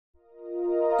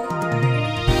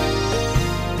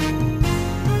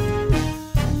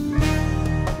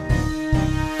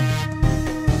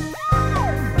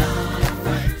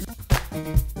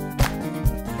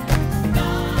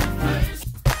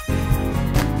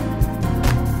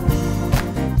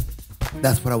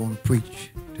That's what I want to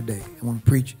preach today. I want to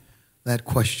preach that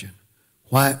question.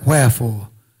 Wherefore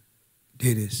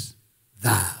didst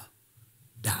thou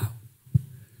doubt?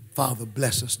 Father,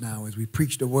 bless us now as we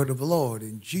preach the word of the Lord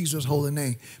in Jesus' holy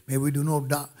name. May we do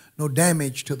no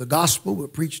damage to the gospel,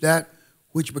 but preach that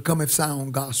which becometh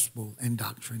sound gospel and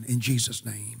doctrine in Jesus'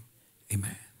 name.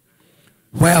 Amen.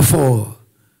 Wherefore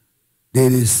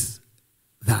didst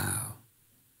thou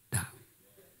doubt?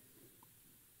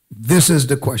 This is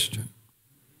the question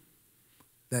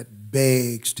that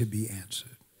begs to be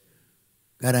answered.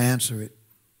 Got to answer it.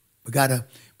 We got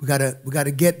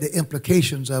to get the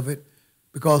implications of it,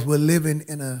 because we're living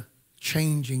in a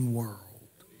changing world.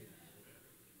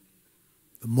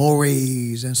 The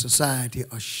mores in society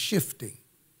are shifting.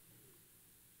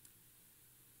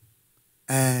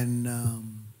 And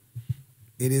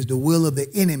it is the will of the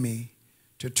enemy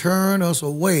to turn us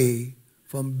away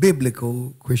from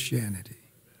biblical Christianity,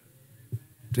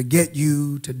 to get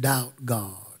you to doubt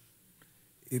God.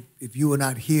 If you were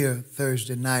not here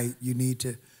Thursday night, you need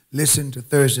to listen to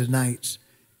Thursday night's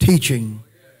teaching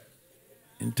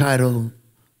entitled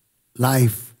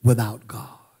Life Without God.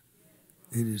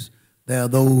 There are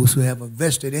those who have a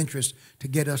vested interest to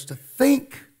get us to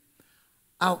think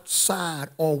outside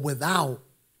or without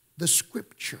the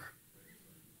scripture.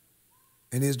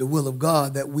 And it is the will of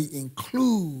God that we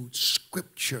include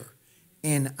scripture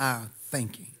in our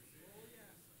thinking.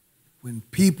 When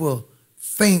people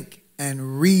think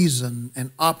and reason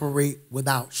and operate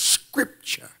without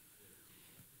scripture,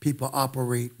 people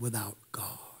operate without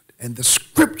God. And the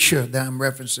scripture that I'm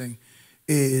referencing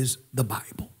is the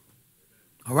Bible.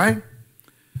 All right?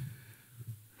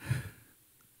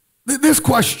 This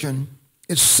question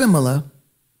is similar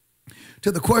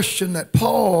to the question that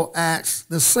Paul asked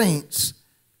the saints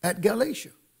at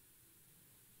Galatia.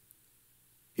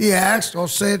 He asked or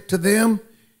said to them,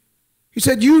 he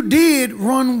said, you did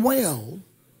run well.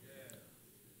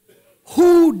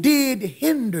 Who did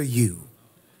hinder you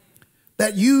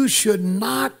that you should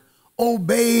not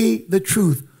obey the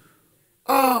truth?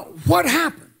 What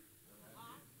happened?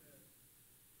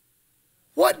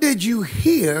 What did you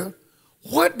hear?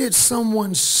 What did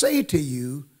someone say to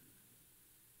you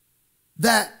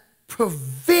that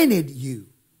prevented you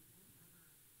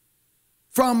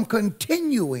from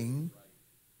continuing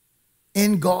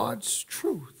in God's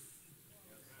truth?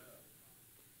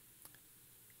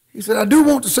 He said, I do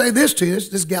want to say this to you.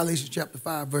 This is Galatians chapter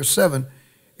 5, verse 7.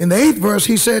 In the 8th verse,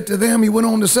 he said to them, he went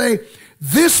on to say,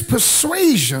 this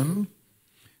persuasion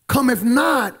cometh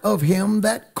not of him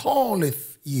that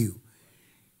calleth you.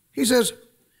 He says,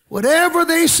 whatever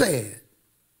they said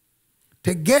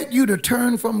to get you to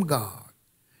turn from God,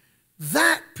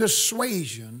 that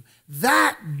persuasion,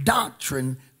 that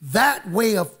doctrine, that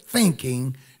way of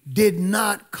thinking did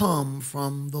not come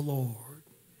from the Lord.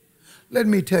 Let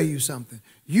me tell you something.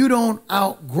 You don't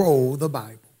outgrow the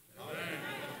Bible.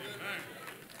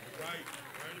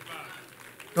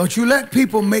 Don't you let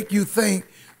people make you think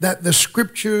that the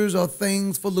scriptures are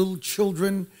things for little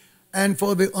children and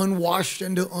for the unwashed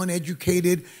and the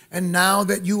uneducated. And now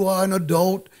that you are an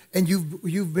adult and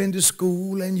you've been to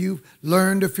school and you've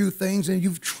learned a few things and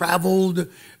you've traveled,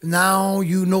 now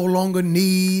you no longer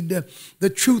need the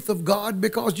truth of God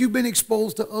because you've been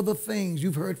exposed to other things.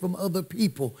 You've heard from other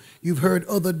people. You've heard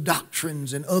other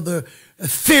doctrines and other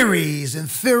theories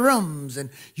and theorems, and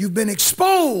you've been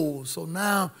exposed. So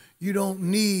now you don't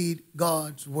need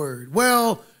God's word.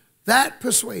 Well, that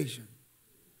persuasion,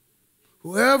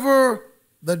 whoever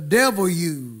the devil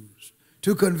used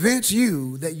to convince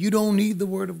you that you don't need the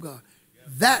word of God,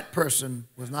 that person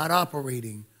was not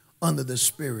operating under the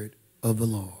Spirit of the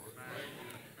Lord.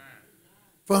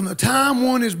 From the time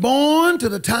one is born to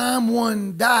the time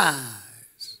one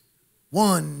dies,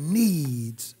 one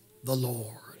needs the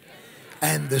Lord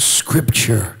and the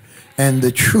scripture and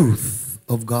the truth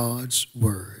of God's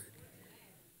word.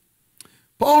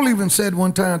 Paul even said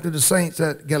one time to the saints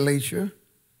at Galatia,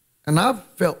 and I've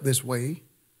felt this way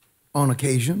on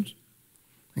occasions.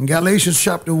 In Galatians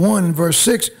chapter 1 and verse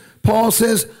 6, Paul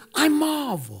says, I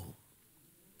marvel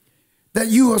that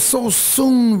you are so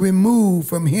soon removed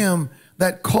from him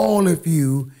that calleth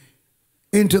you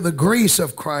into the grace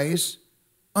of Christ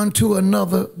unto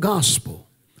another gospel.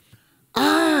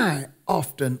 I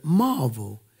often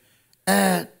marvel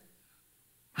at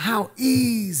how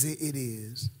easy it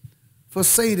is for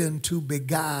Satan to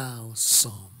beguile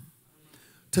some,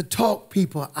 to talk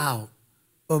people out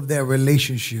of their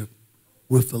relationship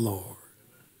with the Lord.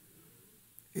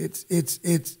 It's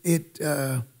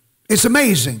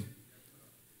amazing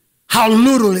how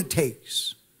little it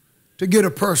takes to get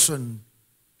a person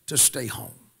to stay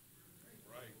home,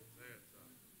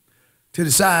 to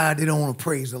decide they don't want to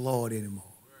praise the Lord anymore.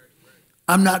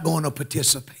 I'm not going to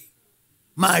participate.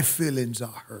 My feelings are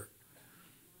hurt.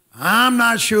 I'm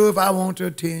not sure if I want to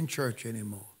attend church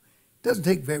anymore. It doesn't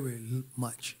take very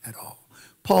much at all.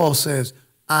 Paul says,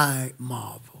 I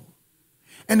marvel.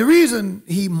 And the reason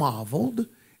he marveled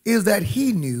is that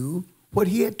he knew what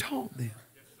he had taught them.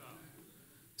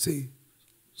 See,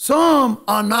 some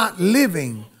are not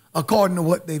living according to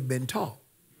what they've been taught.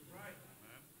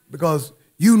 Because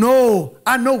I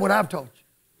know what I've taught you.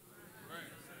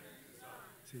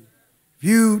 See, if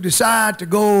you decide to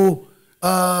go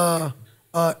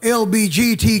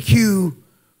LBGTQ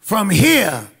from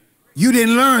here, you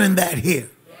didn't learn that here.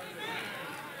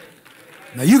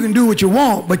 Now you can do what you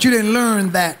want, but you didn't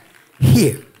learn that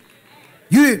here.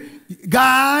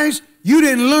 Guys, you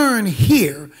didn't learn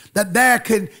here that there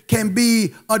can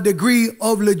be a degree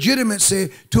of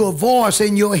legitimacy to a voice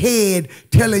in your head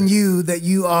telling you that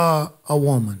you are a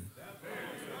woman.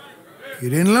 You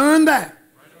didn't learn that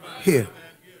here.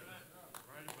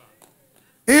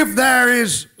 If there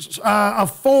is a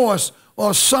force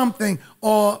or something,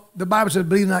 or the Bible says,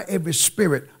 believe not every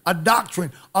spirit, a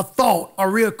doctrine, a thought, a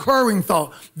recurring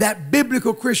thought, that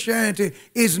biblical Christianity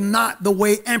is not the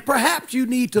way. And perhaps you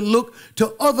need to look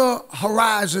to other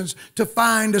horizons to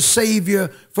find a Savior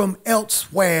from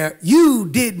elsewhere. You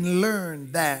didn't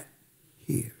learn that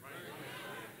here.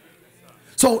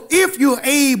 So if you're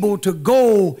able to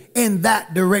go in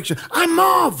that direction, I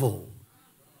marvel.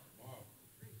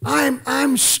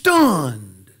 I'm stunned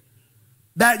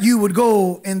that you would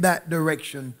go in that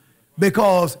direction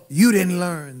because you didn't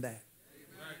learn that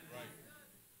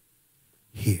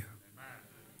here.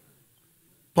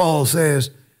 Paul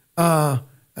says, Paul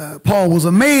was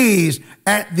amazed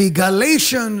at the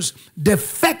Galatians'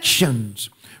 defections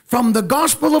from the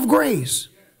gospel of grace.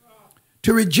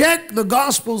 To reject the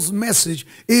gospel's message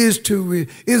is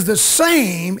the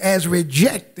same as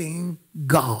rejecting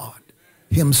God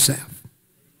himself.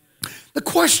 The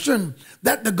question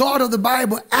that the God of the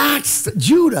Bible asked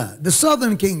Judah, the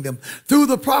southern kingdom, through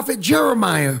the prophet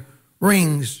Jeremiah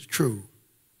rings true.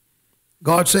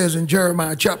 God says in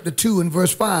Jeremiah chapter 2 and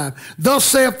verse 5, thus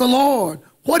saith the Lord,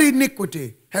 what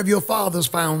iniquity have your fathers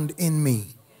found in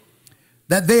me,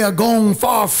 that they are gone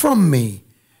far from me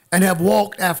and have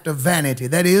walked after vanity.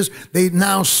 That is, they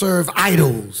now serve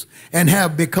idols and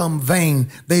have become vain.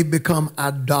 They've become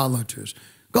idolaters.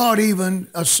 God even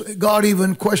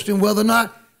questioned whether or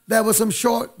not there was some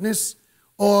shortness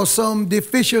or some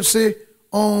deficiency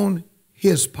on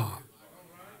his part.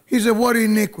 He said, what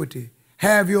iniquity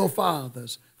have your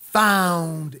fathers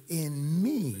found in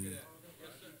me?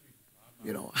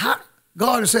 You know,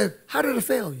 God said, how did I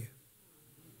fail you?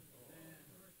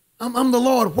 I'm the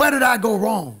Lord. Where did I go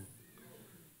wrong?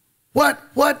 What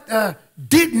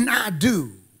didn't I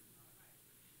do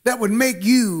that would make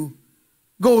you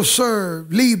go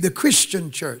leave the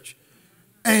Christian church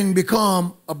and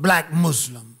become a black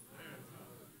Muslim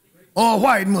or a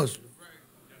white Muslim?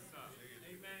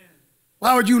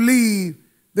 Why would you leave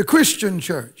the Christian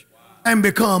church and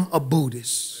become a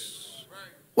Buddhist?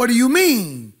 What do you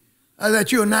mean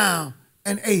that you're now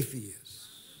an atheist?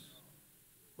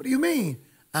 What do you mean?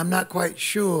 I'm not quite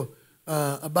sure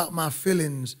about my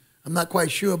feelings. I'm not quite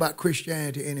sure about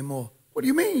Christianity anymore. What do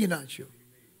you mean you're not sure?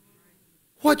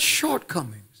 What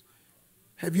shortcomings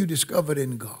have you discovered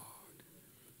in God?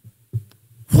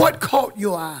 What caught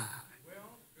your eye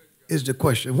is the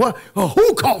question.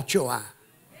 Who caught your eye?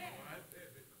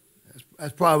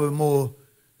 That's probably more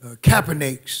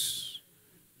Kaepernick's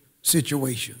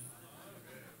situation.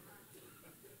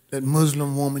 That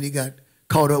Muslim woman he got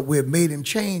caught up with made him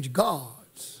change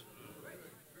gods.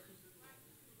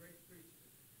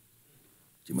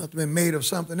 She must have been made of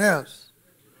something else.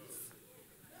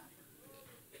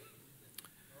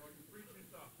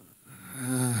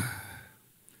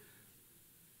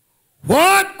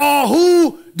 What or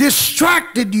who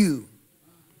distracted you?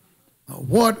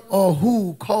 What or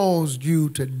who caused you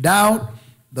to doubt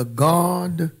the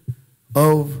God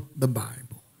of the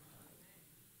Bible?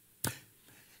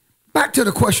 Back to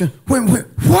the question,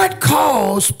 what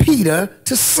caused Peter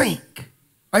to sink?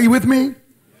 Are you with me?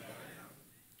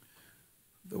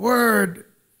 The word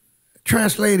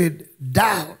translated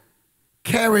doubt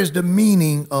carries the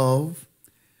meaning of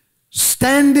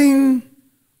standing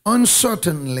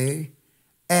uncertainly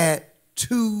at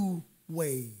two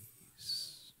ways.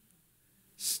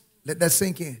 Let that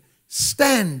sink in.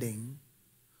 Standing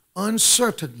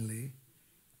uncertainly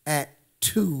at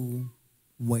two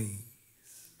ways.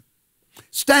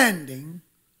 Standing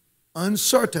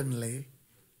uncertainly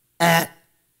at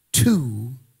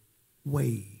two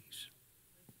ways.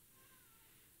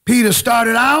 Peter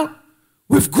started out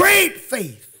with great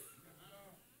faith,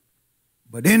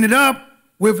 but ended up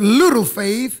with little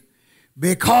faith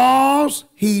because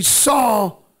he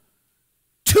saw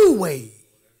two ways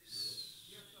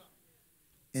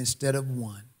instead of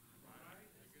one.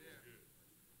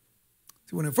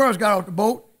 See, when he first got off the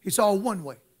boat, he saw one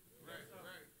way.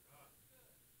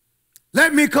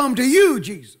 Let me come to you,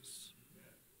 Jesus.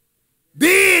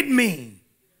 Bid me,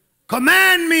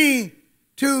 command me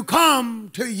to come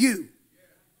to you.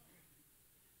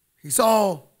 He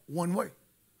saw one way.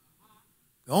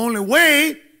 The only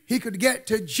way he could get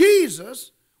to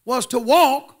Jesus was to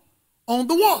walk on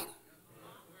the water.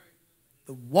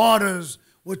 The waters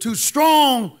were too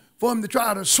strong for him to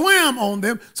try to swim on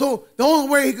them, so the only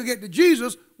way he could get to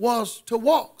Jesus was to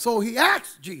walk. So he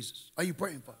asked Jesus, are you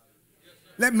praying for me?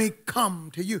 Let me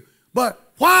come to you.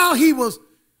 But while he was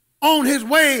on his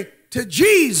way to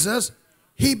Jesus,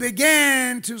 he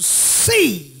began to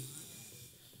see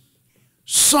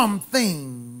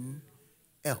something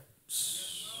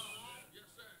else.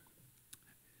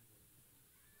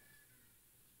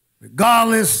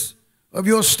 Regardless of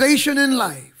your station in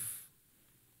life,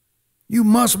 you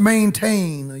must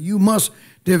maintain, you must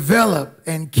develop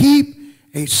and keep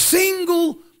a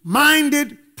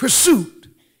single-minded pursuit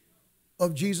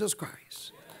of Jesus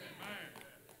Christ.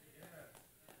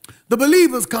 The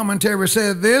Believer's Commentary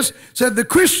said this, said the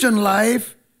Christian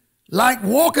life, like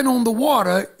walking on the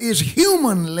water, is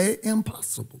humanly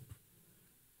impossible.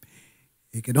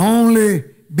 It can only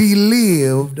be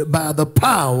lived by the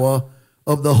power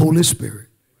of the Holy Spirit.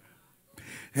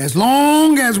 As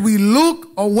long as we look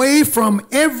away from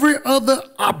every other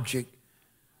object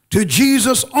to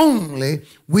Jesus only,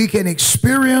 we can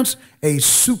experience a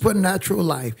supernatural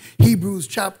life. Hebrews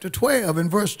chapter 12 and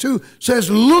verse 2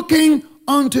 says, looking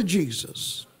unto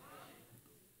Jesus,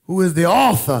 who is the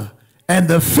author and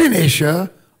the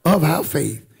finisher of our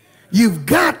faith. You've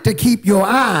got to keep your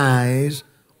eyes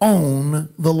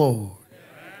on the Lord.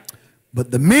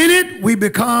 But the minute we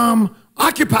become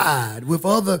occupied with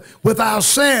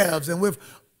ourselves and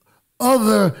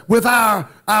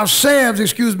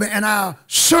ourselves, and our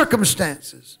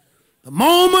circumstances, the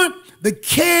moment the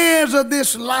cares of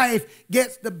this life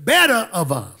gets the better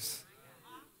of us,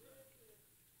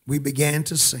 we began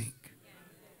to sink.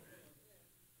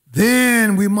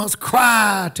 Then we must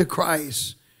cry to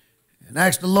Christ and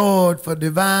ask the Lord for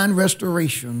divine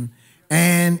restoration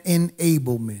and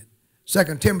enablement. 2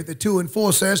 Timothy 2 and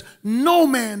 4 says, no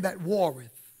man that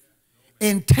warreth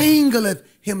entangleth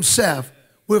himself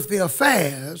with the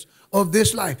affairs of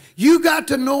this life. You got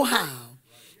to know how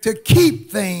to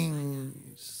keep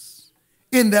things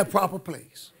in their proper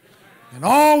place. And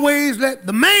always let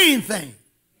the main thing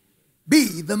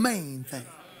be the main thing.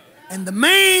 And the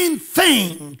main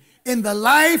thing in the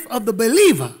life of the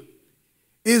believer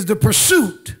is the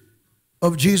pursuit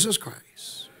of Jesus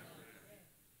Christ.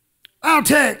 Our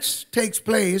text takes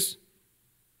place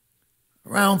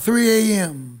around 3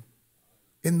 a.m.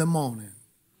 in the morning.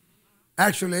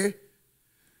 Actually,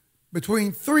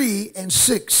 between 3 and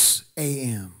 6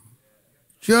 a.m.,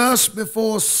 just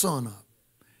before sunup.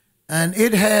 And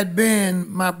it had been,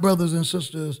 my brothers and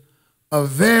sisters, a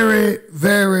very,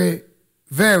 very,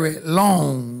 very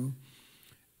long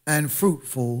and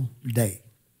fruitful day.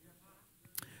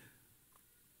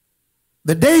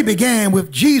 The day began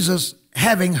with Jesus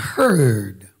having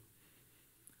heard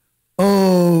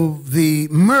of the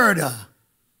murder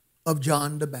of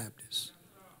John the Baptist.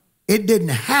 It didn't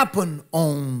happen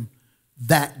on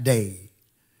that day.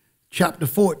 Chapter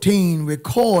 14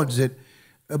 records it,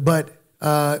 but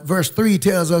verse 3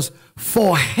 tells us,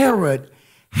 for Herod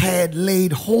had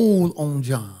laid hold on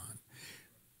John.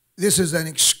 This is an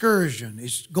excursion.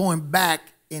 It's going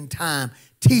back in time,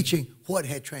 teaching what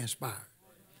had transpired.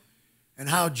 And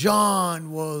how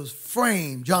John was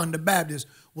framed, John the Baptist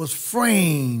was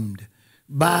framed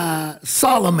by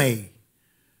Salome,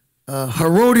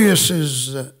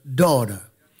 Herodias' daughter.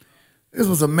 This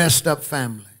was a messed up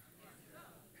family.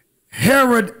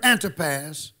 Herod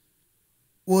Antipas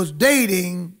was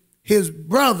dating his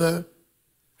brother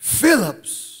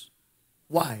Philip's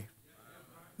wife.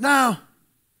 Now,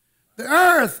 the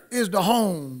earth is the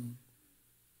home,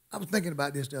 I was thinking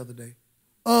about this the other day,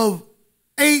 of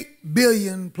 8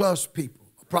 billion plus people,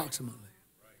 approximately.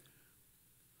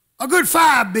 A good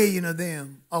 5 billion of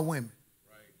them are women.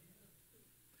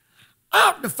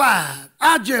 Out the 5,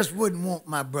 I just wouldn't want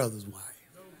my brother's wife.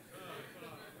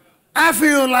 I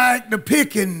feel like the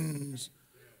pickings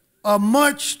are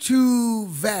much too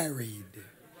varied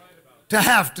to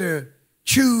have to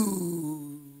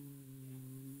choose.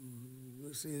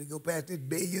 Let's see, go past this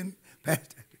billion,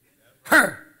 past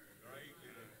her.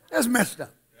 That's messed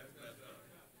up.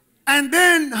 And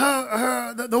then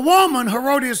the woman,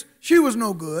 Herodias, she was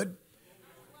no good.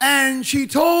 And she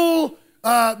told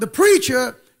the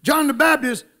preacher, John the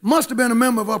Baptist must have been a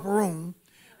member of Upper Room,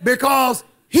 because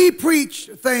he preached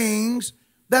things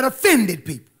that offended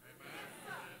people.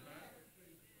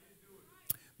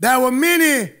 There were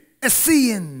many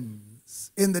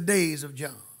Essenes in the days of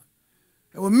John.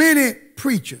 There were many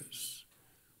preachers.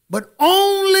 But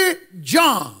only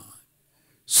John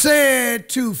said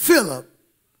to Philip,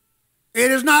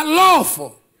 it is not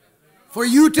lawful for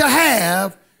you to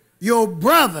have your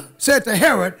brother, said to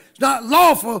Herod, it's not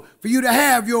lawful for you to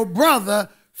have your brother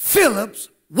Philip's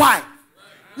wife.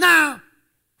 Now,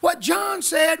 what John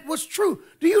said was true.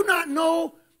 Do you not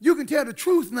know you can tell the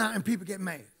truth now and people get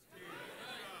mad?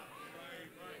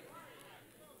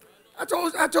 I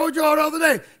told you all the other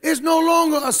day, it's no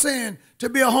longer a sin to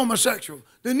be a homosexual.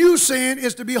 The new sin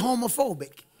is to be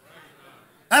homophobic.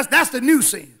 That's the new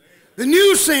sin. The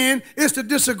new sin is to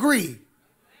disagree.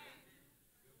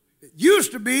 It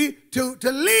used to be to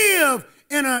live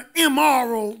in an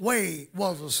immoral way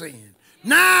was a sin.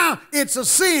 Now it's a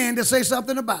sin to say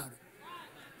something about it.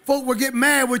 Folk will get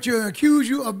mad with you and accuse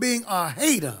you of being a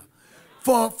hater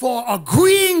for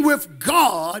agreeing with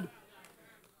God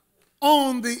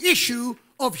on the issue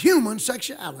of human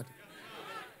sexuality.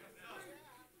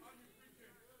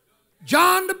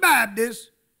 John the Baptist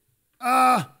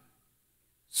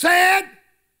said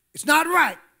it's not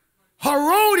right.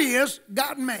 Herodias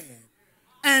got mad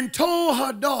and told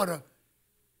her daughter,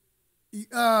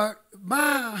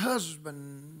 my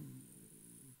husband,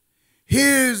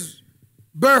 his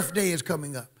birthday is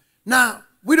coming up. Now,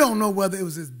 we don't know whether it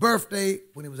was his birthday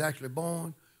when he was actually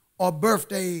born or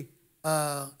birthday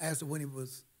as when he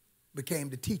became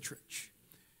the tetrarch.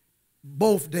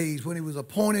 Both days, when he was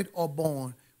appointed or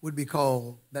born, would be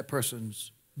called that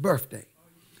person's birthday.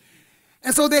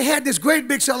 And so they had this great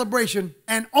big celebration,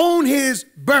 and on his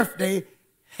birthday,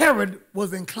 Herod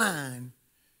was inclined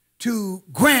to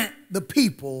grant the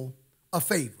people a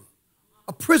favor.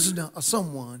 A prisoner or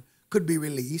someone could be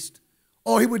released,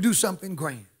 or he would do something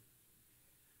grand.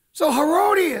 So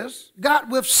Herodias got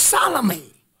with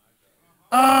Salome,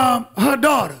 her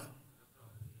daughter.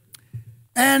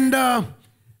 And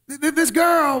this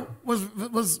girl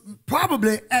was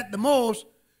probably at the most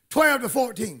 12 to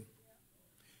 14.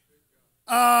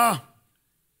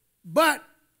 But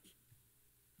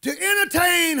to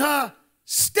entertain her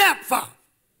stepfather,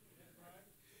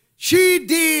 she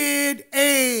did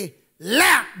a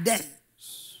lap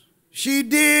dance. She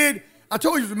did, I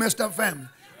told you it was a messed up family,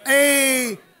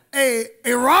 a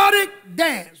erotic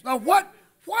dance. Now what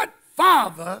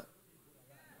father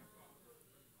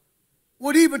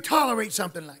would even tolerate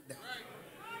something like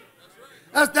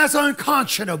that? That's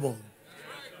unconscionable.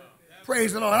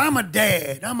 Praise the Lord. I'm a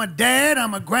dad. I'm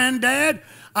a granddad.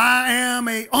 I am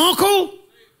an uncle.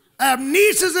 I have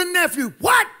nieces and nephews.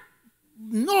 What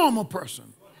normal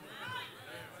person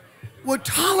would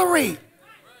tolerate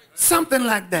something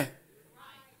like that?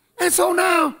 And so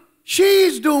now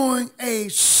she's doing a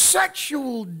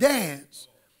sexual dance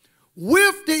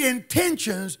with the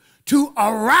intentions to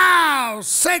arouse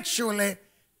sexually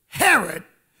Herod,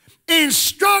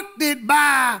 instructed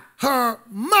by her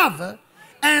mother,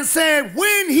 and said,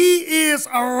 when he is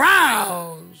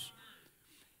aroused,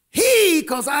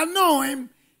 because I know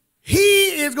him,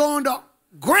 he is going to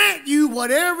grant you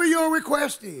whatever your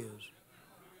request is.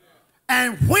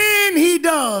 And when he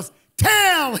does,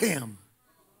 tell him,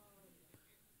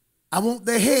 I want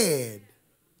the head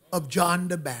of John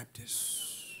the Baptist.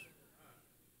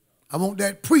 I want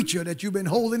that preacher that you've been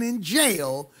holding in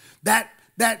jail, that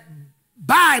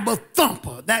Bible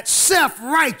thumper, that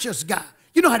self-righteous guy.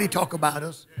 You know how they talk about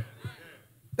us.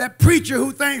 That preacher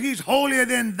who thinks he's holier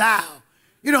than thou.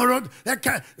 You know, that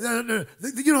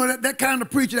kind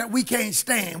of preacher that we can't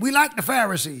stand. We like the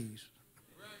Pharisees.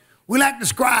 We like the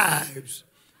scribes.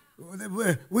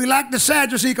 We like the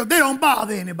Sadducees because they don't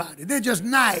bother anybody. They're just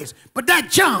nice. But that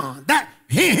John,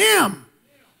 him,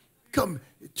 come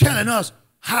telling us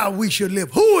how we should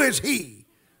live. Who is he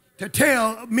to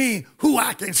tell me who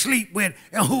I can sleep with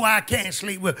and who I can't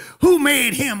sleep with? Who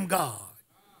made him God?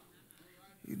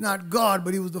 He's not God,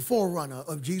 but he was the forerunner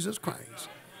of Jesus Christ.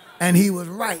 And he was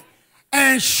right.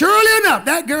 And surely enough,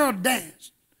 that girl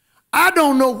danced. I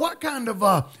don't know what kind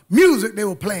of music they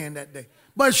were playing that day,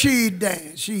 but she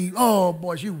danced. She woo,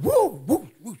 woo,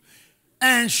 woo.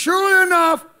 And sure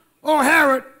enough,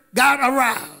 Herod got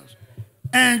aroused.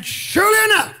 And surely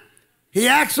enough, he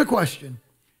asked a question,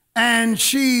 and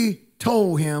she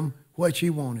told him what she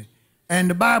wanted. And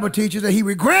the Bible teaches that he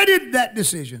regretted that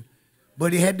decision,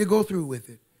 but he had to go through with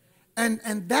it.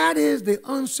 And that is the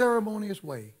unceremonious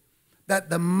way that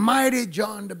the mighty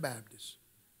John the Baptist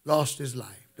lost his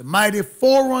life. The mighty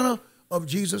forerunner of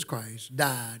Jesus Christ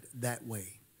died that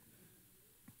way.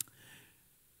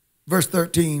 Verse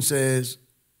 13 says,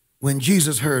 when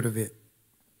Jesus heard of it,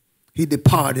 he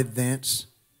departed thence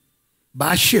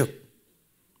by ship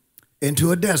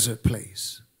into a desert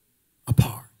place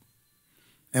apart.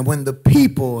 And when the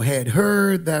people had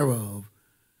heard thereof,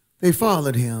 they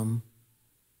followed him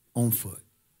on foot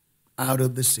out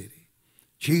of the city.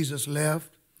 Jesus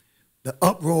left. The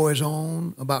uproar is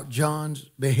on about John's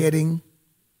beheading.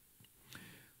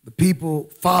 The people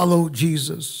followed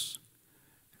Jesus.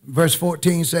 Verse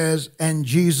 14 says, and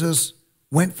Jesus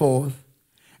went forth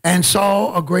and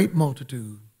saw a great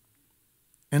multitude.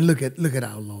 And look at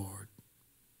our Lord.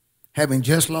 Having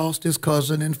just lost his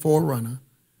cousin and forerunner,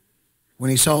 when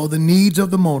he saw the needs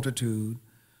of the multitude,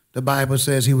 the Bible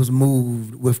says he was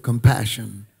moved with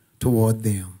compassion toward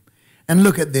them. And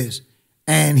look at this.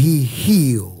 And he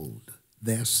healed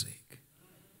their sick.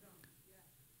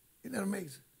 Isn't that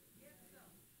amazing?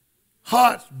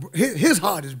 His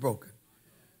heart is broken.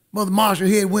 Mother Marshall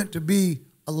here went to be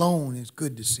alone. It's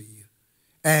good to see you.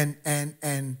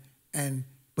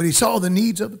 But he saw the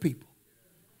needs of the people.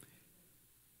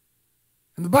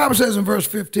 And the Bible says in verse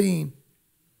 15,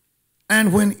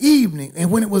 and when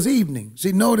it was evening.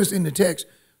 See, notice in the text,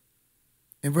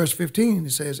 in verse 15,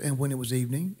 it says, and when it was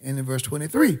evening. And in verse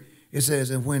 23, it says,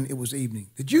 and when it was evening.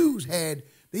 The Jews had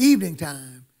the evening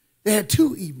time. They had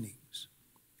 2 evenings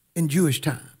in Jewish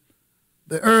time.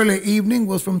 The early evening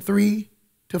was from 3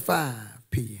 to 5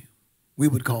 p.m. We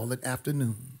would call it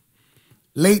afternoon.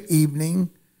 Late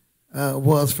evening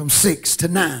was from 6 to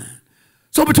 9.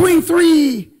 So between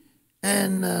 3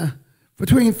 and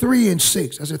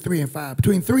 6, I said 3 and 5,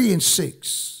 between 3 and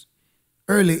 6,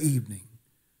 early evening,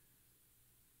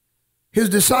 his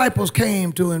disciples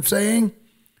came to him saying,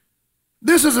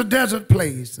 this is a desert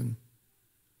place, and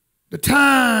the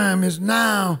time is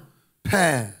now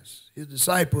past. His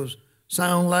disciples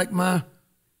sound like my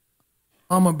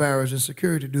armor bearers and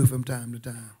security do from time to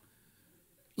time.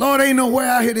 Lord, ain't nowhere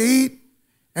out here to eat,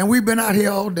 and we've been out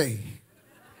here all day.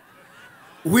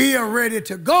 We are ready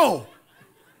to go.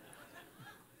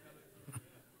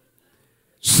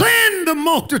 Send the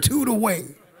multitude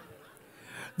away,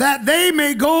 that they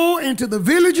may go into the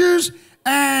villages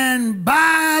and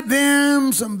buy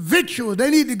them some victuals.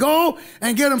 They need to go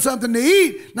and get them something to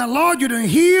eat. Now, Lord, you done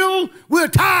healed. We're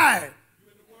tired.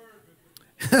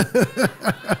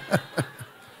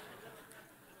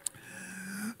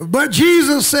 But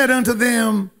Jesus said unto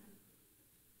them,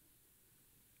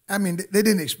 they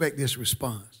didn't expect this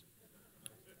response.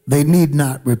 They need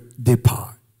not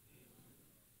depart.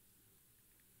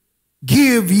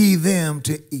 Give ye them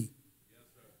to eat.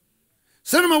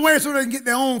 Send them away so they can get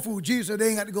their own food. Jesus said they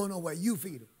ain't got to go nowhere. You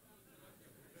feed them.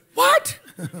 What?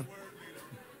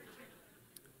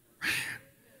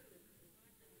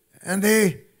 And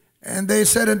they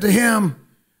said unto him,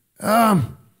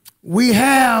 we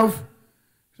don't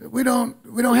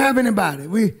have anybody.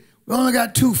 We only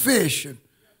got 2 fish and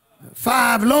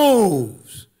 5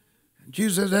 loaves. And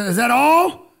Jesus said, is that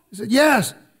all? He said,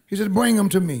 yes. He said, bring them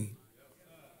to me.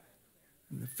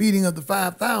 And the feeding of the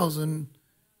 5,000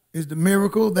 is the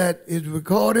miracle that is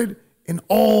recorded in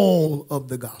all of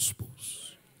the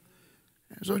Gospels.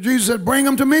 And so Jesus said, bring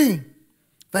them to me.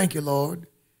 Thank you, Lord.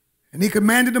 And he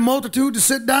commanded the multitude to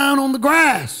sit down on the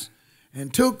grass,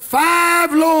 and took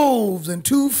 5 loaves and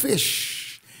 2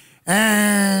 fish.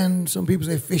 And some people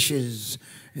say fishes.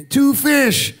 And 2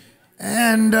 fish.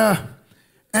 And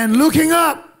looking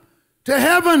up to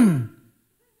heaven,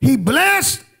 he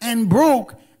blessed and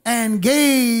broke and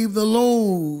gave the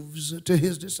loaves to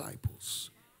his disciples,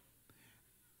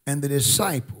 and the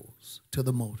disciples to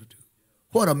the multitude.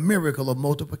 What a miracle of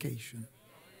multiplication.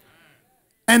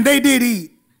 And they did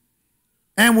eat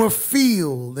and were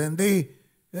filled, and they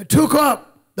took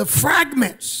up the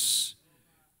fragments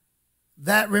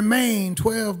that remained,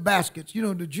 12 baskets. You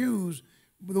know, the Jews,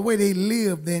 the way they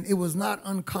lived then, it was not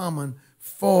uncommon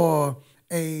for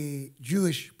a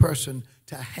Jewish person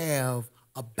to have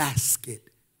a basket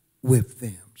with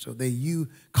them. So you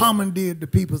commandeered the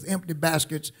people's empty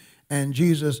baskets, and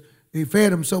Jesus, he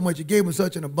fed them so much, he gave them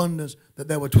such an abundance that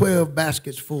there were 12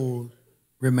 baskets full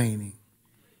remaining.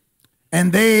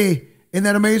 And they, isn't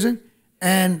that amazing?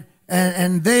 And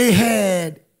they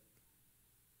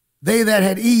that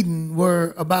had eaten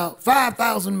were about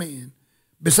 5,000 men,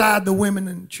 beside the women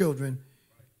and children,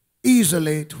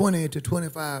 easily 20 to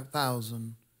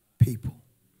 25,000 people.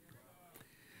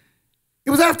 It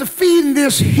was after feeding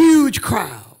this huge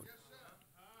crowd,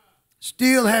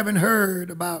 still haven't heard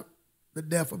about the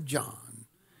death of John,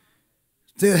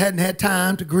 still hadn't had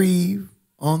time to grieve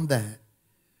on that.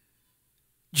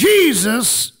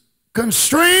 Jesus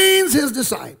constrains his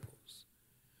disciples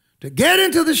to get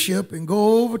into the ship and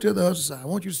go over to the other side. I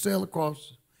want you to sail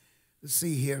across the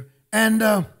sea here. And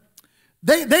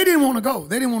they didn't want to go.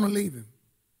 They didn't want to leave him.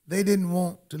 They didn't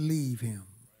want to leave him.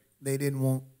 They didn't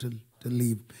want to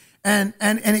leave him. And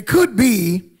it could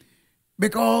be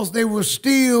because they were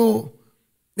still,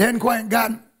 they hadn't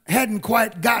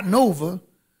quite gotten over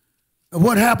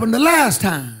what happened the last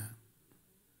time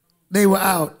they were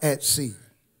out at sea.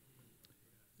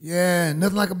 Yeah,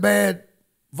 nothing like a bad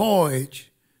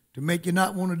voyage to make you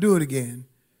not want to do it again.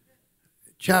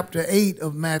 Chapter 8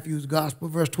 of Matthew's Gospel,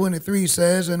 verse 23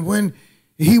 says, and when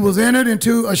he was entered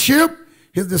into a ship,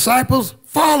 his disciples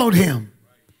followed him.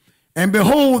 And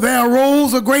behold, there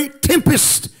arose a great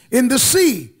tempest in the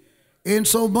sea,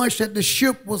 insomuch that the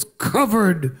ship was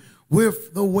covered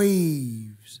with the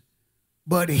waves.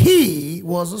 But he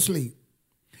was asleep.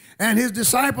 And his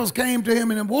disciples came to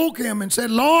him and awoke him and said,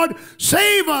 Lord,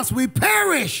 save us, we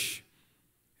perish.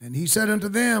 And he said unto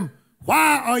them,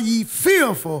 why are ye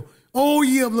fearful, O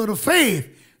ye of little faith?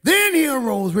 Then he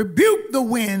arose, rebuked the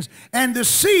winds and the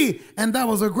sea, and there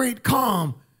was a great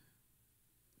calm.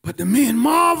 But the men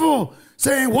marvel,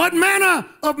 saying, what manner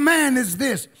of man is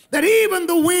this, that even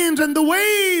the winds and the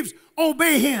waves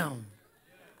obey him?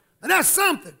 And that's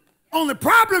something. Only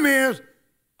problem is,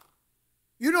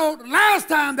 you know, the last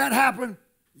time that happened,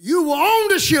 you were on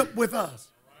the ship with us.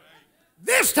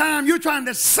 This time you're trying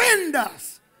to send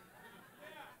us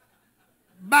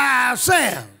by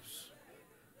ourselves.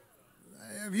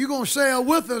 If you're going to sail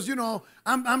with us, you know,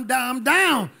 I'm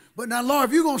down. But now, Lord,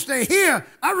 if you're going to stay here,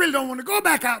 I really don't want to go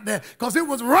back out there because it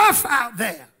was rough out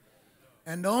there.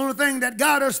 And the only thing that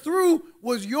got us through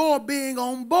was your being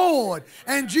on board.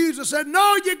 And Jesus said,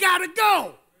 no, you got to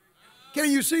go. Can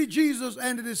you see Jesus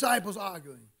and the disciples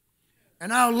arguing?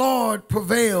 And our Lord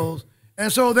prevails.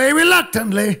 And so they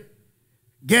reluctantly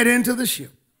get into the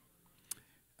ship.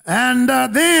 And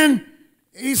then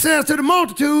he says to the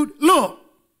multitude, look,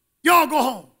 y'all go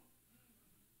home.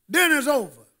 Dinner's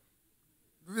over.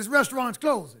 This restaurant's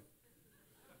closing.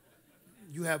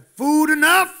 You have food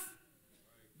enough.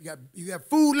 You have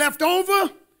food left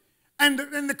over. And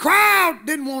the crowd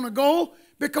didn't want to go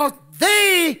because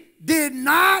they did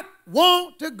not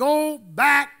want to go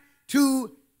back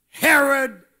to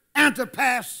Herod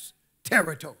Antipas's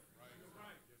territory.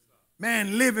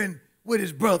 Man living with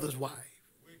his brother's wife.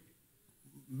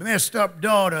 Messed up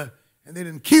daughter. And they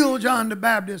didn't kill John the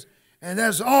Baptist. And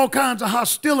there's all kinds of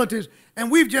hostilities. And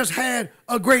we've just had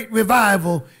a great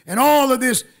revival. And all of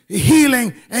this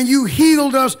healing. And you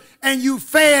healed us. And you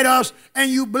fed us.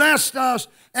 And you blessed us.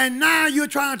 And now you're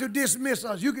trying to dismiss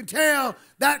us. You can tell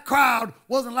that crowd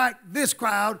wasn't like this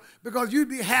crowd because you'd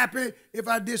be happy if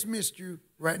I dismissed you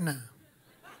right now.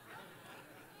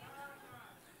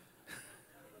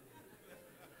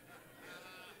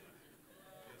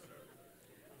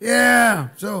 Yeah,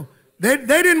 so they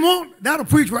didn't want, that'll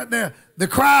preach right there, the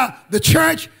crowd, the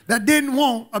church that didn't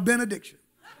want a benediction.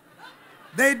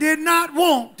 They did not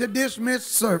want to dismiss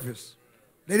service.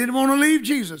 They didn't want to leave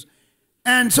Jesus.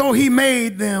 And so he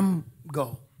made them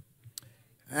go.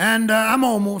 And I'm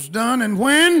almost done. And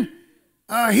when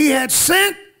he had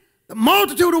sent the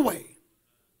multitude away,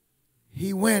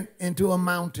 he went into a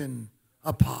mountain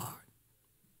apart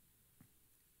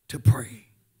to pray.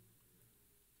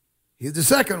 Here's the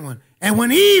second one. And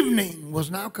when evening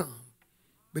was now come,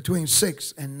 between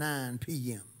 6 and 9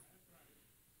 p.m.,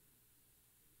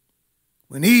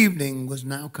 when evening was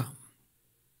now come,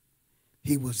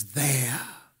 he was there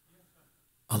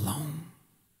alone.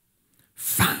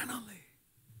 Finally,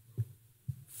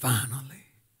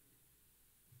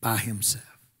 by himself.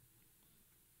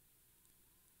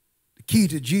 The key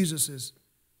to Jesus'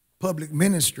 public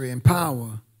ministry and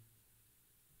power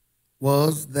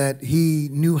was that he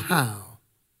knew how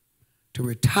to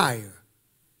retire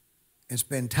and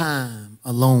spend time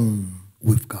alone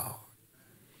with God.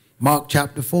 Mark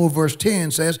chapter 4 verse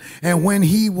 10 says, and when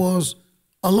he was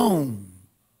alone,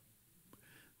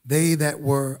 they that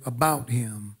were about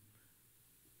him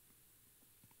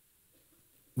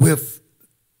with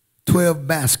 12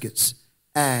 baskets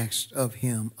asked of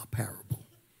him a parable.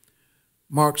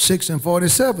 Mark 6 and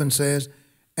 47 says,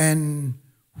 and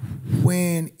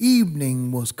when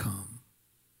evening was come,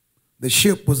 the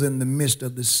ship was in the midst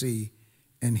of the sea,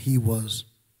 and he was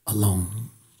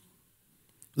alone.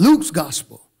 Luke's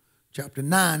gospel, chapter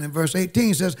 9 and verse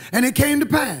 18 says, and it came to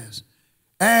pass,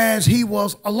 as he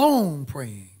was alone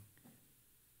praying,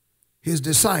 his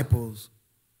disciples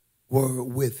were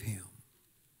with him.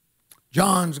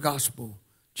 John's gospel,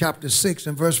 chapter 6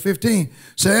 and verse 15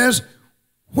 says,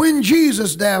 when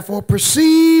Jesus therefore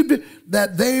perceived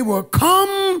that they were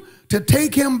come to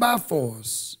take him by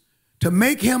force, to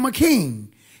make him a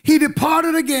king, he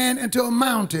departed again into a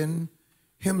mountain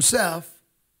himself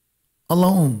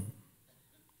alone.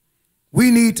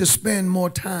 We need to spend more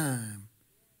time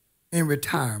in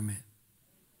retirement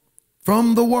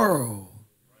from the world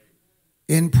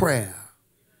in prayer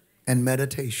and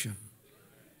meditation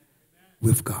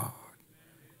with God.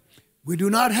 We do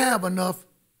not have enough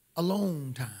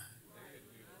alone time.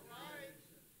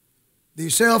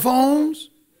 These cell phones,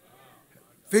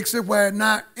 fix it where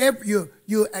not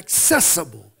you're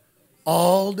accessible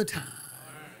all the time.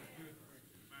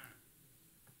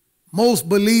 Most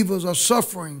believers are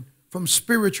suffering from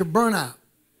spiritual burnout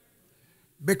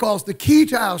because the key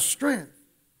to our strength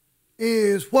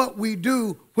is what we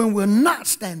do when we're not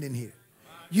standing here.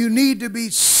 You need to be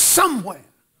somewhere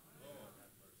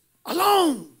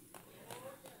alone.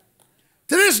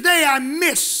 To this day, I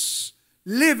miss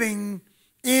living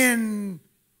in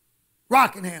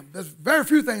Rockingham. There's very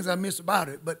few things I miss about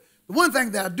it, but the one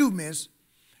thing that I do miss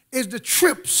is the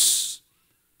trips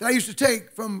that I used to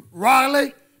take from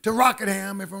Raleigh to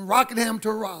Rockingham and from Rockingham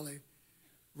to Raleigh,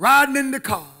 riding in the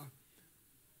car,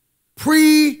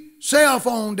 pre-cell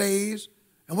phone days,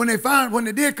 and when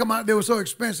they did come out, they were so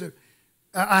expensive.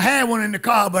 I had one in the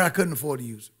car, but I couldn't afford to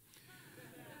use it.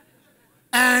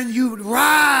 And you would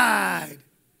ride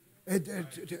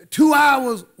 2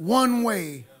 hours one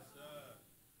way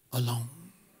alone.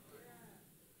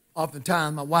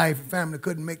 Oftentimes, my wife and family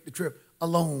couldn't make the trip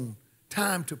alone.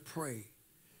 Time to pray,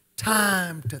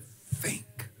 time to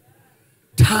think,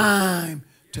 time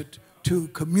to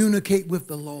communicate with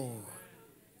the Lord.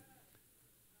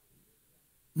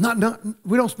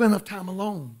 We don't spend enough time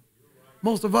alone.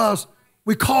 Most of us,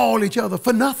 we call each other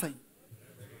for nothing.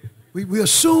 We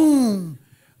assume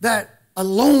that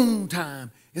alone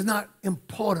time is not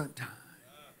important time.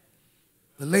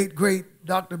 The late, great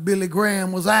Dr. Billy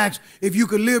Graham was asked, if you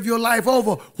could live your life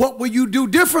over, what would you do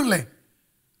differently?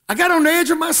 I got on the edge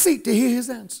of my seat to hear his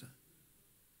answer.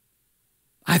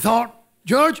 I thought,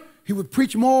 Judge, he would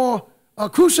preach more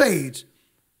crusades.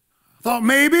 I thought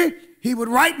maybe he would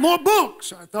write more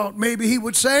books. I thought maybe he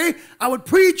would say, I would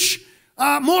preach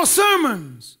more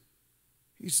sermons.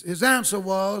 His answer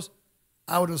was,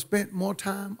 I would have spent more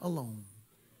time alone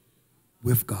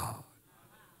with God.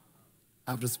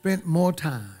 I would have spent more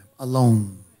time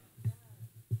alone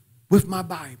with my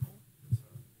Bible,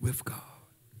 with God.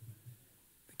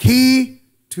 The key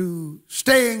to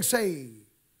staying saved,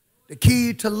 the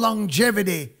key to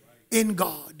longevity in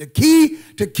God, the key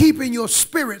to keeping your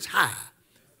spirits high,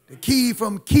 the key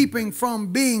from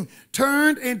being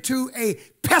turned into a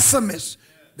pessimist,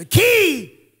 the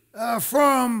key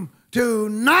to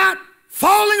not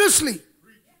falling asleep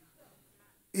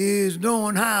is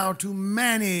knowing how to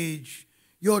manage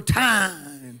your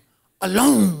time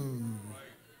alone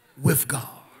with God.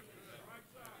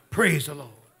 Praise the Lord.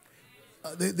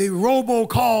 The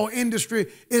robocall industry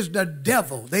is the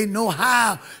devil. They know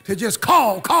how to just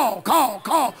call. Bzz,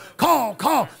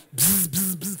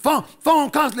 bzz, bzz,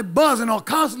 phone constantly buzzing or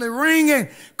constantly ringing.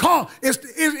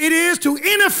 It is to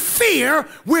interfere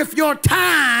with your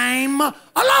time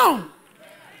alone.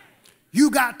 You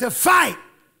got to fight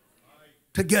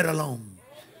to get alone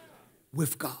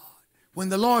with God. When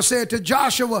the Lord said to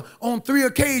Joshua on 3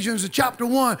 occasions in chapter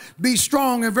 1, be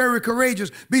strong and very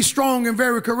courageous, be strong and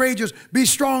very courageous, be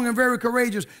strong and very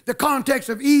courageous. The context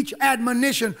of each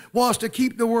admonition was to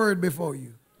keep the word before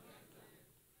you,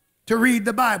 to read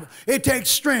the Bible. It takes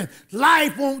strength.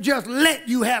 Life won't just let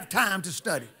you have time to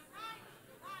study.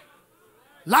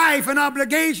 Life and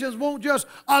obligations won't just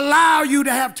allow you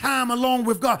to have time alone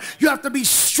with God. You have to be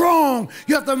strong.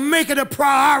 You have to make it a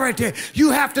priority.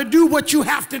 You have to do what you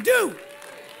have to do.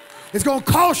 It's going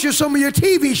to cost you some of your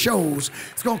TV shows.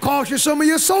 It's going to cost you some of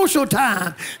your social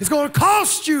time. It's going to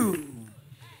cost you.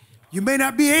 You may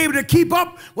not be able to keep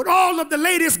up with all of the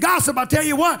latest gossip. I tell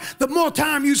you what, the more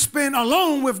time you spend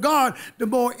alone with God,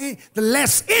 the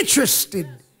less interesting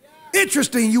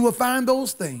you will find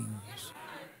those things.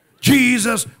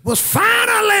 Jesus was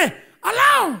finally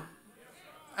alone.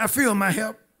 I feel my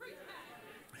help.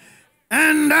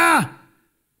 And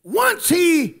once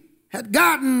he had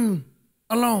gotten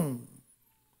alone,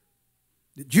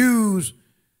 the Jews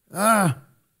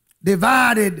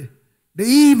divided the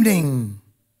evening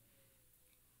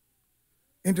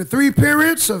into 3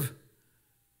 periods of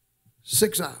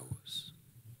 6 hours.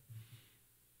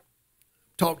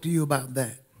 Talk to you about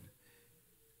that.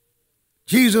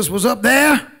 Jesus was up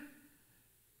there,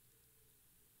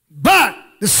 but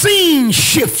the scene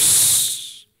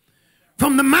shifts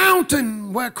from the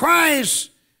mountain where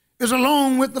Christ is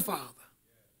alone with the Father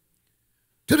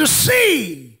to the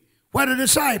sea where the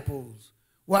disciples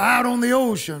were out on the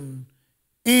ocean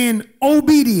in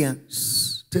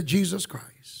obedience to Jesus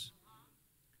Christ.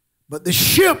 But the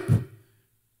ship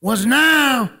was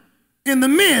now in the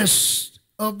midst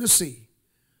of the sea.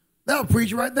 That'll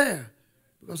preach right there.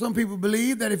 Because some people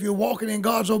believe that if you're walking in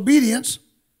God's obedience,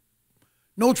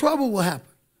 no trouble will happen.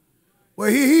 Well,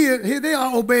 here they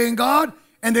are obeying God,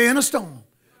 and they're in a storm.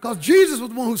 Because Jesus was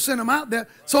the one who sent them out there.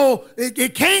 So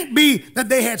it can't be that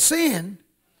they had sinned.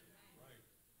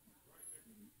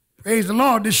 Praise the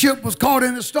Lord. The ship was caught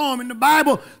in a storm. In the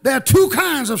Bible, there are two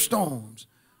kinds of storms.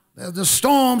 There's the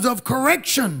storms of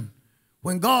correction,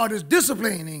 when God is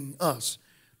disciplining us.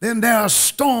 Then there are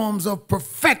storms of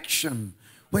perfection,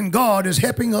 when God is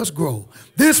helping us grow.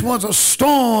 This was a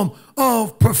storm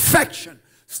of perfection.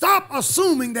 Stop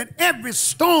assuming that every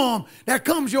storm that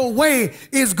comes your way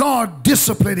is God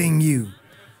disciplining you.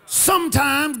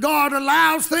 Sometimes God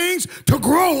allows things to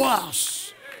grow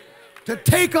us, to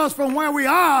take us from where we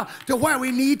are to where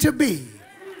we need to be.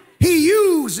 He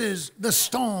uses the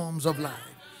storms of life.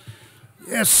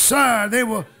 Yes, sir. They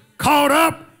were caught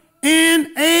up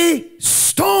in a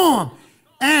storm.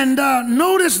 And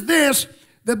notice this.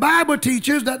 The Bible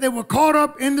teaches that they were caught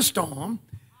up in the storm,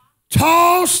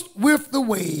 tossed with the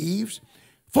waves,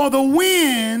 for the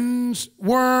winds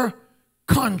were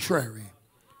contrary.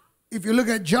 If you look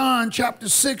at John chapter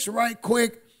 6 right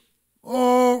quick,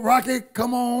 oh, Rocky,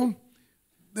 come on.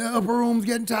 The upper room's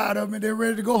getting tired of me. They're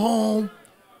ready to go home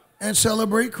and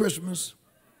celebrate Christmas.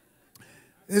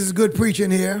 This is good preaching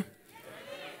here.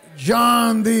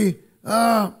 John the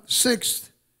 6th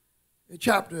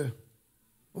chapter.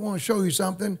 I want to show you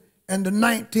something. And the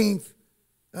 19th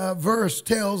verse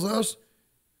tells us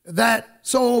that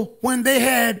so when they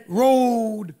had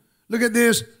rowed, look at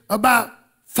this, about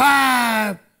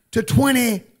 5 to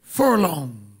 20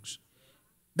 furlongs,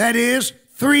 that is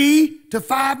 3 to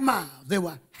 5 miles. They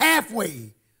were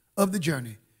halfway of the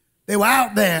journey. They were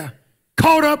out there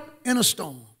caught up in a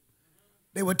storm.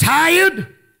 They were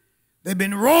tired. They've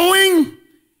been rowing.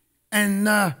 And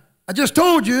I just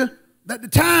told you that the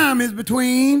time is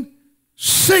between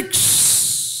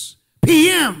 6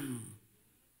 p.m.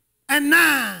 and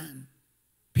 9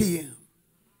 p.m.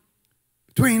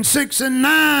 Between 6 and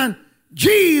 9,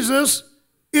 Jesus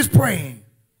is praying.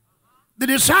 The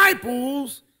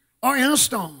disciples are in a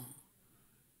storm.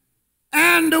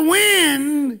 And the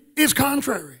wind is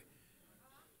contrary.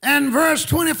 And verse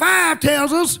 25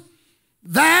 tells us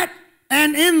that,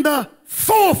 and in the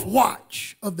 4th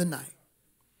watch of the night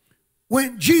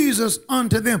went Jesus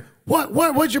unto them.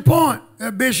 What's your point,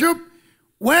 Bishop?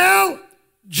 Well,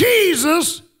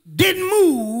 Jesus didn't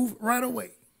move right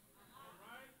away.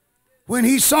 When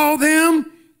he saw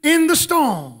them in the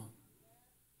storm,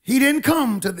 he didn't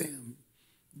come to them.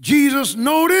 Jesus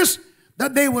noticed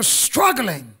that they were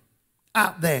struggling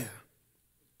out there,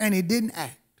 and he didn't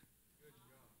act.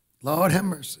 Lord have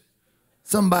mercy.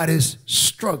 Somebody's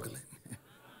struggling.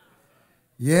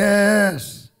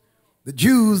 Yes. The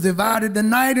Jews divided the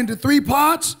night into 3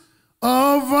 parts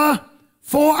of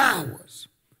 4 hours.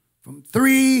 From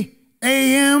 3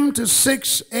 a.m. to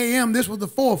 6 a.m. This was the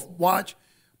 4th watch.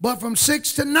 But from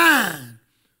 6 to 9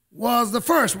 was the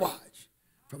 1st watch.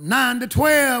 From 9 to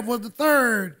 12 was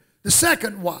the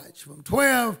 2nd watch. From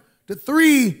 12 to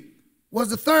 3 was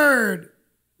the 3rd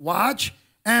watch.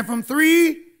 And from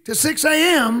 3 to 6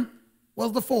 a.m.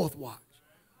 was the 4th watch.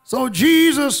 So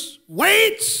Jesus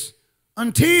waits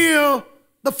until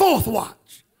the 4th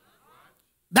watch.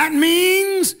 That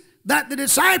means that the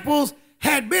disciples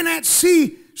had been at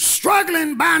sea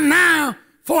struggling by now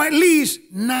for at least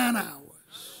 9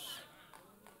 hours,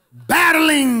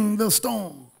 battling the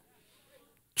storm,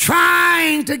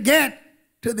 trying to get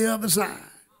to the other side.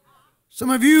 Some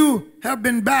of you have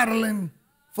been battling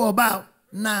for about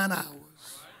 9 hours.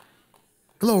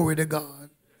 Glory to God.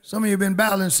 Some of you have been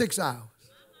battling 6 hours.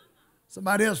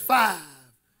 Somebody else 5.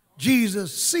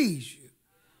 Jesus sees you.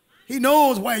 He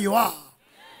knows where you are.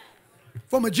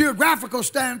 From a geographical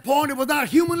standpoint, it was not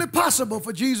humanly possible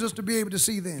for Jesus to be able to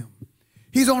see them.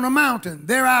 He's on a mountain.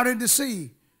 They're out in the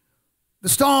sea. The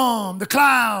storm, the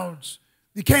clouds,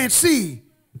 you can't see.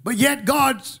 But yet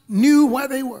God knew where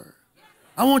they were.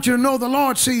 I want you to know the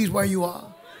Lord sees where you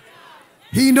are.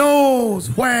 He knows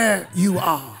where you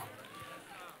are.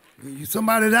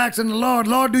 Somebody's asking the Lord,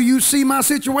 Lord, do you see my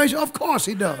situation? Of course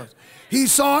he does. He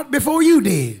saw it before you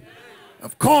did.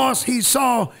 Of course, he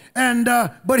saw,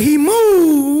 but he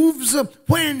moves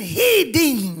when he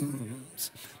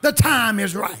deems the time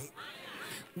is right.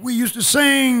 We used to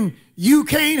sing, "You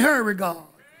can't hurry God."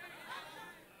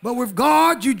 But with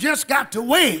God, you just got to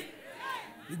wait.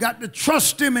 You got to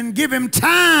trust him and give him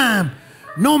time,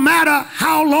 no matter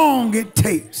how long it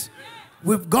takes.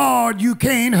 With God, you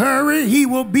can't hurry. He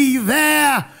will be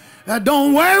there.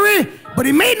 Don't worry, but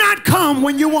he may not come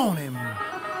when you want him,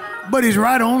 but he's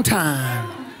right on time.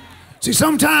 See,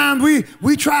 sometimes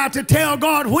we try to tell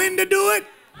God when to do it,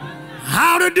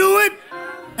 how to do it,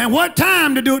 and what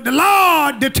time to do it. The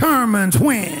Lord determines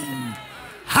when,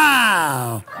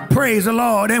 how, praise the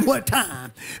Lord, and what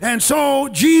time. And so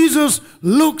Jesus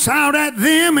looks out at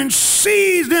them and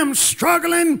sees them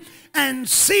struggling, and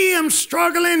see them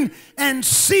struggling, and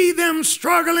see them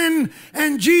struggling,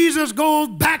 and Jesus goes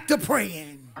back to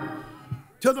praying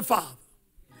to the Father.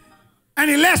 And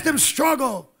he lets them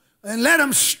struggle and let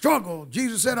them struggle.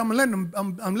 Jesus said, I'm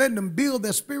letting them build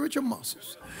their spiritual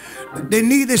muscles. They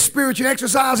need this spiritual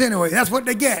exercise anyway. That's what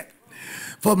they get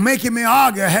for making me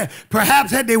argue.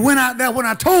 Perhaps had they went out there when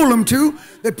I told them to,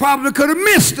 they probably could have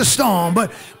missed the storm.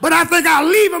 But I think I'll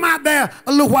leave them out there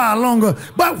a little while longer.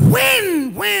 But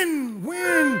when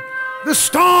the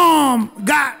storm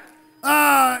got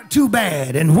too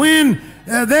bad, and when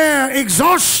their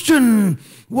exhaustion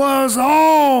was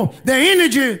all, their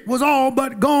energy was all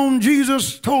but gone,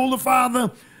 Jesus told the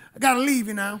Father, I got to leave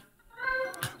you now.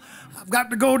 I've got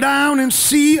to go down and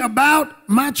see about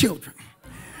my children.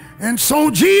 And so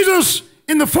Jesus,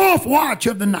 in the fourth watch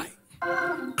of the night,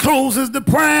 closes the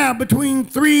prayer between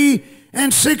 3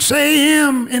 and 6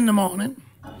 a.m. in the morning,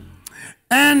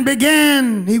 and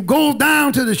he goes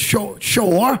down to the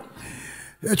shore,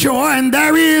 and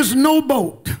there is no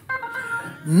boat.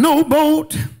 No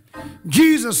boat.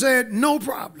 Jesus said, no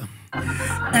problem.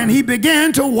 And he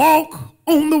began to walk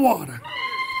on the water.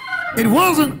 It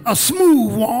wasn't a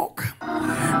smooth walk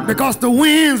because the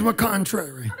winds were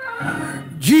contrary.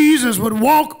 Jesus would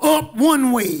walk up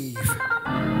one wave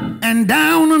and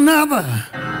down another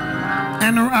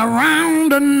and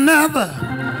around another.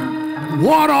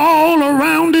 Water all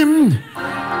around him.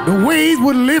 The waves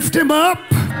would lift him up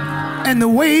and the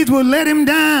waves would let him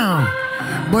down.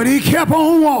 But he kept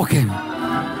on walking.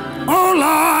 Oh,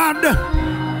 Lord.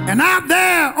 And out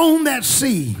there on that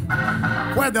sea,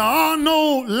 where there are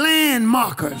no land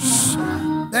markers,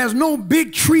 there's no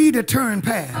big tree to turn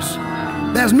past,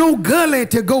 there's no gully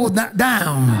to go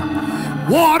down.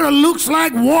 Water looks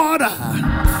like water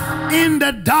in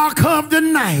the dark of the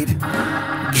night.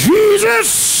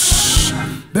 Jesus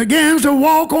begins to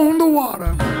walk on the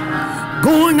water,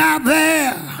 going out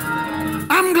there.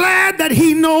 I'm glad that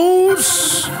he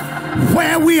knows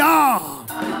where we are.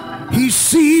 He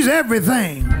sees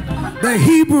everything. The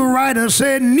Hebrew writer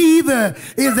said, neither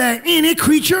is there any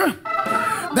creature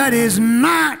that is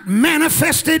not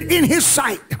manifested in his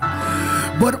sight,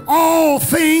 but all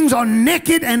things are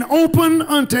naked and open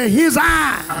unto his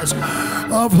eyes,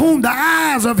 the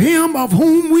eyes of him of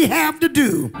whom we have to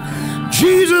do.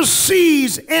 Jesus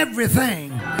sees everything.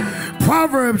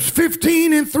 Proverbs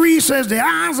 15:3 says, the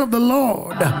eyes of the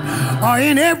Lord are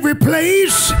in every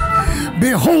place,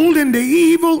 beholding the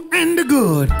evil and the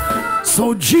good.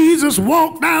 So Jesus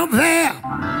walked out there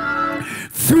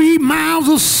 3 miles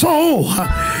or so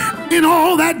in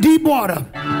all that deep water,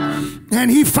 and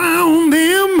he found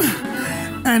them.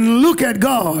 And look at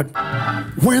God.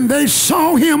 When they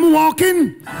saw him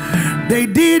walking, they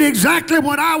did exactly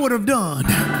what I would have done.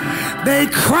 They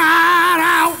cried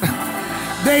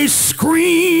out, they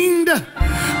screamed,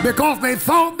 because they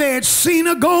thought they had seen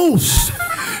a ghost.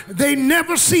 They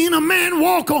never seen a man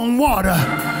walk on water.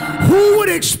 Who would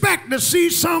expect to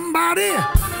see somebody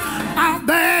out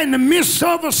there in the midst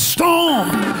of a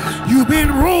storm? You've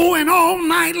been rowing all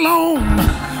night long.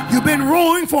 You've been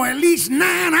rowing for at least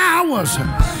 9 hours.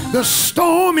 The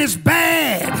storm is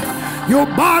bad. Your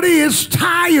body is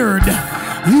tired.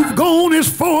 You've gone as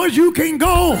far as you can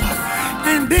go.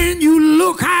 And then you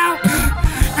look out,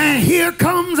 and here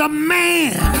comes a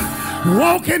man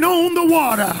walking on the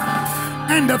water.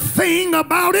 And the thing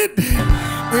about it,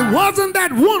 it wasn't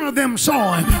that one of them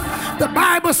saw him. The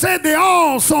Bible said they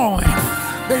all saw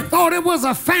him. They thought it was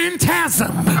a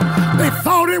phantasm. They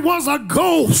thought it was a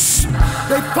ghost.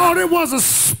 They thought it was a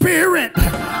spirit.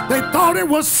 They thought it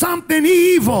was something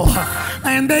evil.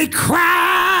 And they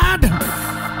cried.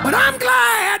 But I'm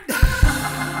glad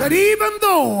that even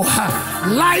though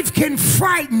life can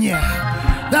frighten you,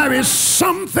 there is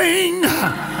something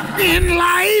in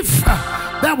life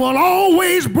that will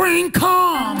always bring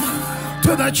calm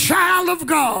to the child of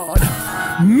God.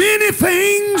 Many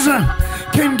things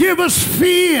can give us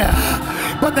fear,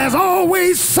 but there's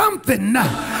always something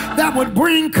that would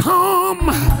bring calm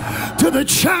to the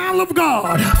child of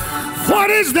God. What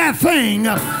is that thing?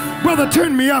 Brother,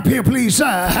 turn me up here, please,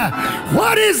 sir.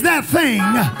 What is that thing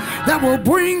that will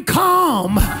bring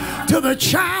calm to the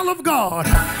child of God?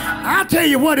 I'll tell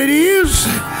you what it is.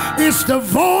 It's the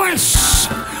voice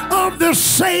of the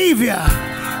Savior.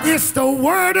 It's the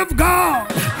Word of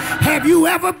God. Have you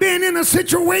ever been in a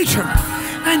situation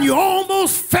and you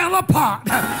almost fell apart,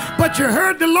 but you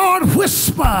heard the Lord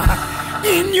whisper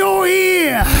in your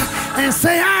ear and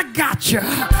say, I got you?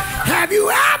 Have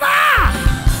you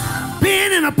ever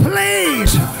been in a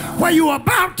place where you're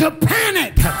about to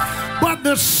panic, but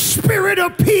the spirit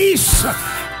of peace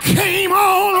came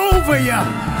all over you?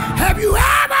 Have you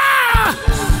ever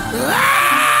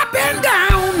been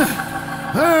down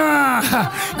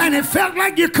and it felt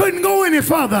like you couldn't go any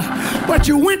further, but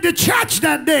you went to church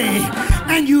that day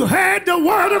and you heard the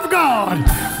word of God?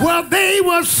 Well, they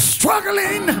were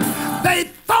struggling. They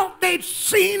thought they'd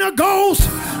seen a ghost,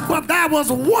 but there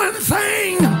was one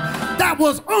thing that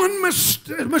was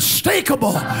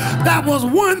unmistakable. That was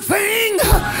one thing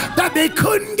that they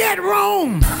couldn't get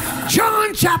wrong.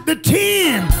 John chapter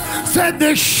 10 said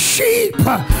the sheep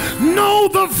know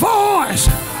the voice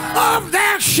of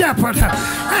their shepherd.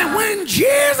 And when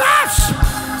Jesus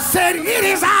said, it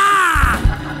is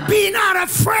I, be not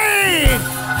afraid,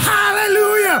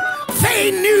 hallelujah,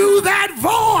 they knew that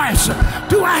voice.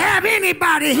 Do I have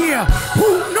anybody here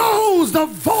who knows the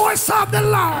voice of the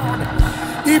Lord?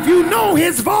 If you know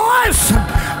his voice,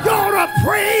 you ought to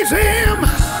praise him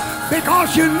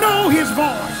because you know his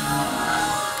voice.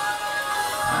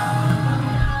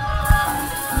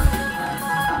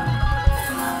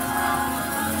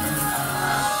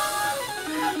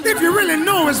 If you really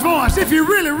know his voice, if you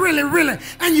really,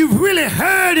 and you've really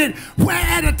heard it where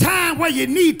at a time where you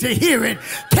need to hear it,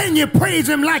 can you praise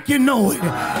him like you know it?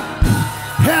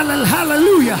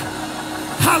 Hallelujah,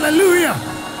 hallelujah,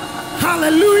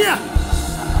 hallelujah,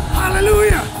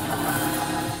 hallelujah.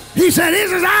 He said,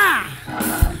 this is I,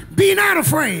 be not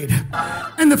afraid.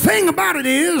 And the thing about it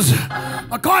is,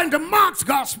 according to Mark's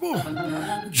gospel,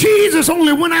 Jesus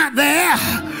only went out there,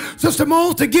 Sister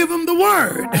Mose, to give them the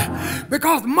word.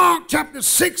 Because Mark chapter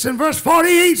 6 and verse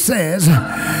 48 says,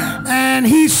 and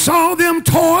he saw them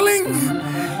toiling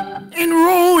and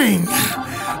rowing,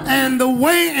 and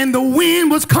the wind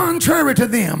was contrary to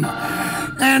them.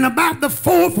 And about the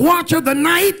fourth watch of the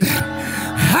night,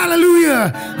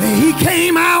 hallelujah, he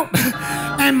came out,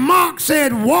 and Mark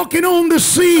said, walking on the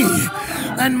sea.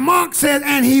 And Mark said,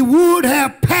 and he would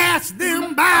have passed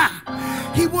them by.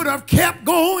 He would have kept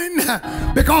going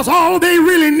because all they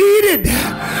really needed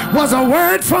was a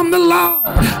word from the Lord.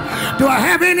 Do I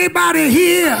have anybody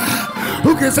here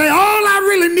who can say, all I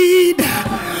really need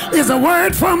is a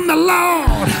word from the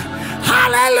Lord?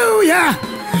 Hallelujah.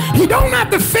 He don't have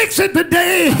to fix it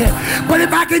today, but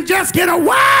if I can just get a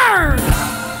word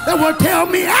that will tell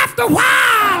me after a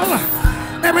while,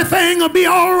 everything will be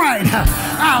all right.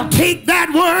 I'll take that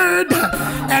word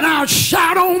and I'll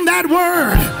shout on that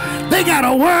word. They got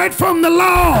a word from the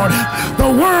Lord. The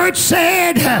word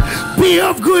said, be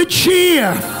of good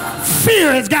cheer.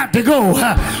 Fear has got to go.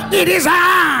 It is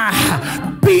I.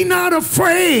 Be not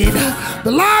afraid.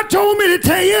 The Lord told me to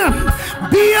tell you,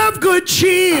 be of good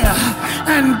cheer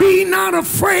and be not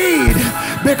afraid,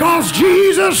 because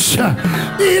Jesus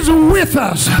is with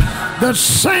us. The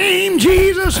same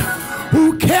Jesus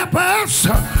who kept us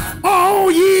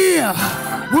all year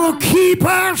will keep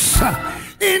us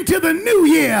into the new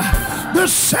year. The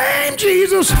same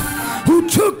Jesus who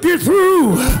took you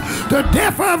through the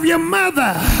death of your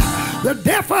mother, the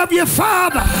death of your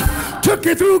father, took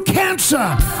you through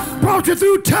cancer, brought you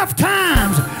through tough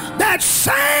times. That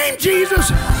same Jesus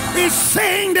is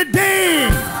saying today,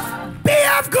 be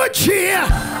of good cheer,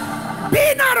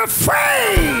 be not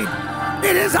afraid.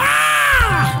 It is I.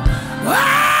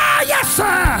 Ah, yes,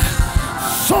 sir.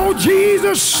 So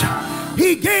Jesus,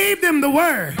 he gave them the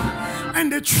word. And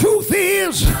the truth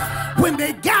is, when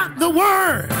they got the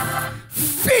word,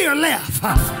 fear left.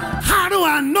 How do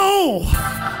I know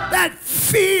that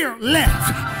fear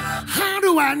left? How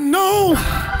do I know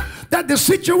that the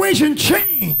situation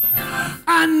changed?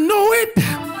 I know it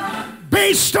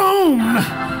based on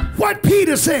what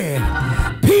Peter said.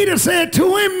 Peter said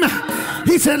to him,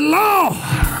 he said, Lord,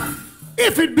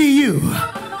 if it be you.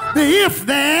 The if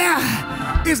there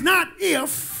is not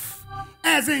if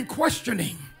as in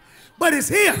questioning, but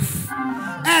it's if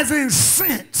as in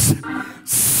since.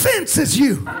 Since it's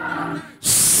you.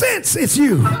 Since it's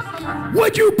you.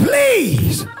 Would you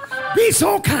please be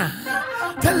so kind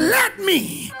to let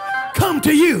me come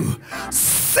to you?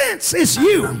 since it's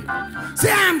you, see,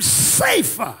 I'm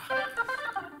safer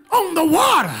on the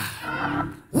water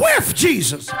with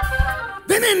Jesus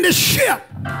than in the ship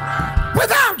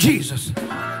without Jesus.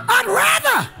 I'd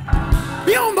rather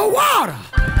be on the water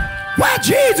where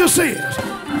Jesus is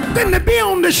than to be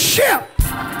on the ship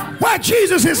where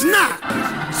Jesus is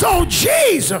not. So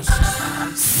Jesus,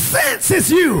 since it's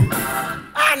you,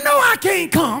 I know I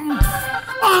can't come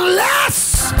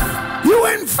unless you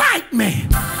invite me,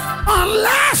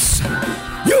 unless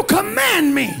you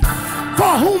command me.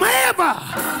 For whomever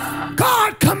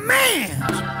God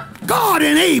commands, God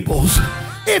enables.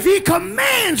 If he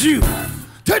commands you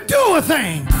to do a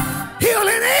thing, he'll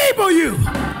enable you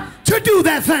to do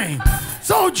that thing.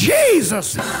 So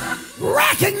Jesus,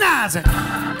 recognizing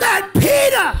that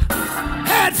Peter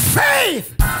had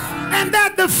faith and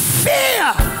that the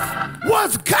fear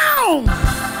was gone,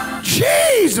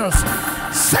 Jesus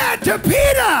said to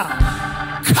Peter,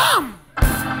 come.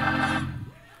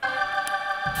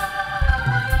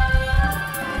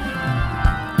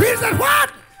 Peter said,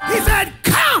 what? He said,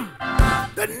 come.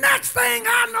 The next thing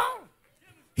I know,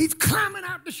 he's climbing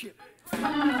out the ship.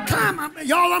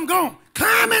 Y'all, I'm going.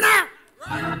 Climbing out.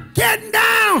 Getting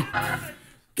down.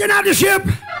 Getting out the ship.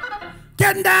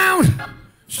 Getting down.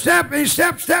 Step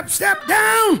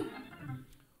down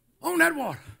on that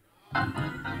water.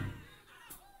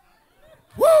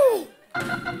 Woo!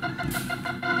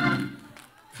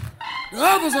 The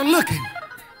others are looking.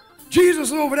 Jesus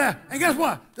is over there. And guess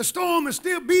what? The storm is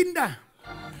still beating down.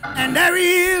 And there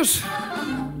he is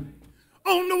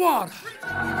on the water.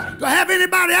 Do I have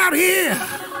anybody out here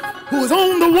who is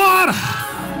on the water?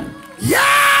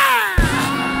 Yeah!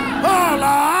 Oh,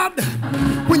 Lord.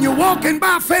 When you're walking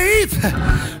by faith,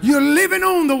 you're living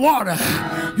on the water.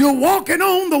 You're walking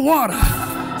on the water.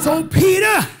 So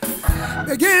Peter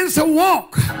begins to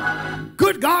walk,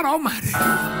 good God Almighty,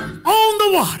 on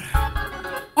the water,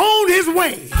 on his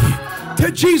way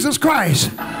to Jesus Christ.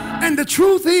 And the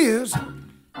truth is,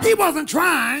 he wasn't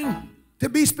trying to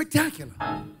be spectacular.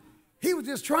 He was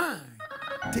just trying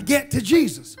to get to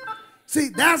Jesus. See,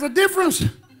 there's a difference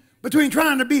between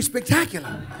trying to be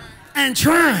spectacular and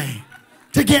trying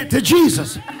to get to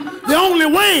Jesus. The only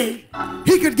way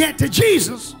he could get to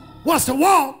Jesus was to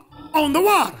walk on the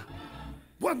water.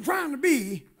 Wasn't trying to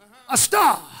be a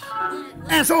star.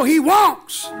 And so he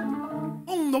walks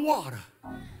on the water.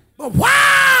 But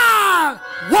while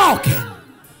walking,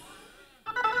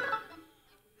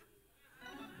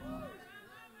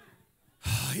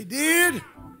 he did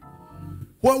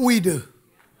what we do.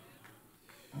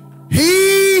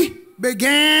 He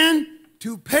began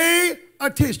to pay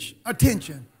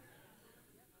attention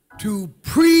to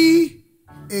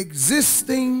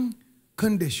pre-existing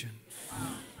conditions.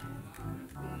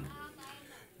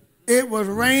 It was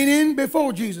raining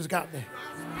before Jesus got there.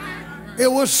 It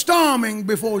was storming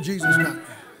before Jesus got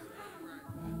there.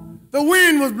 The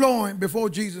wind was blowing before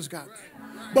Jesus got there.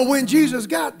 But when Jesus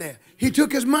got there, he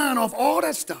took his mind off all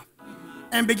that stuff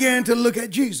and began to look at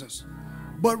Jesus.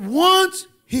 But once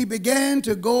he began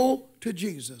to go to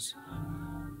Jesus,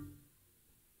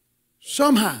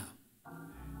 somehow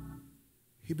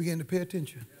he began to pay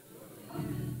attention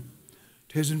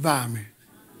to his environment.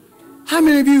 How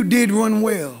many of you did run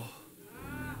well?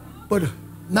 But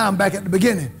now I'm back at the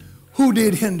beginning. Who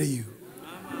did hinder you?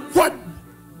 What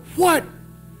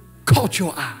caught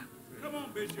your eye?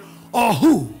 Or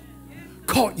who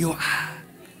caught your eye?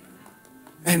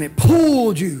 And it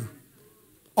pulled you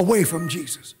away from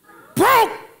Jesus.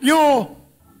 Broke your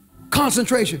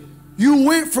concentration. You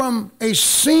went from a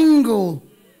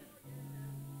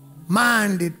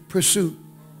single-minded pursuit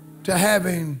to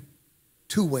having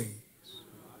two ways.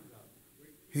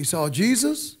 He saw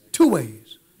Jesus two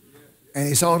ways, and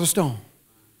he saw the storm.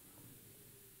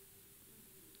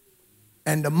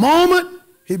 And the moment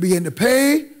he began to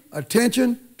pay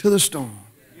attention to the storm,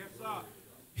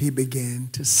 he began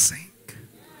to sink.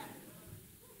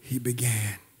 He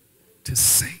began to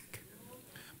sink.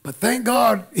 But thank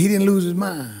God he didn't lose his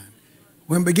mind.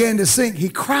 When he began to sink, he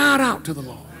cried out to the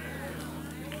Lord.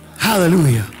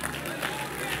 Hallelujah.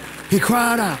 He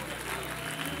cried out.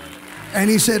 And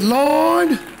he said,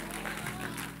 Lord,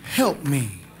 help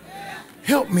me.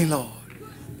 Help me, Lord.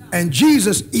 And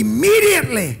Jesus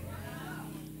immediately,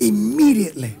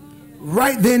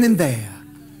 right then and there,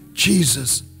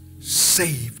 Jesus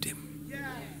saved him.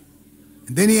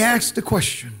 And then he asked the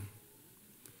question.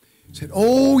 He said,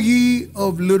 "O ye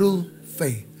of little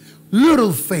faith."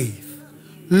 Little faith.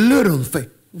 Little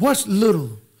faith. What's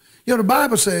little? You know, the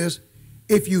Bible says,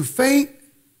 if you faint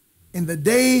in the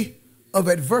day of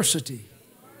adversity,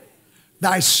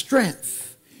 thy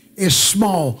strength is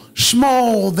small.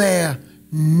 Small there,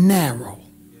 narrow.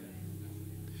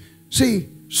 See,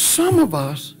 some of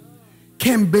us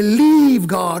can believe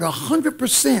God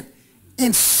 100%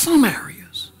 in some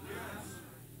areas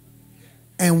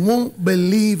and won't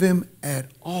believe him at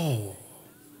all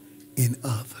in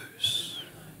others.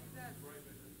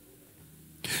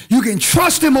 You can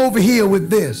trust him over here with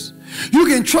this. You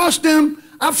can trust him.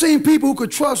 I've seen people who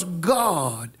could trust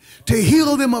God to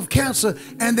heal them of cancer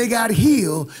and they got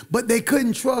healed, but they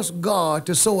couldn't trust God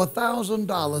to sow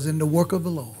 $1,000 in the work of the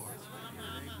Lord.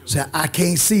 Say, I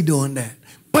can't see doing that.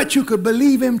 But you could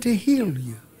believe him to heal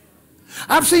you.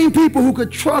 I've seen people who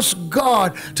could trust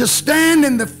God to stand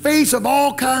in the face of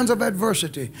all kinds of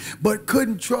adversity, but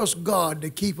couldn't trust God to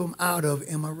keep them out of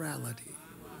immorality.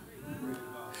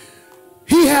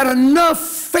 He had enough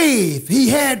faith. He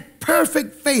had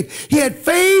perfect faith. He had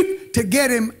faith to get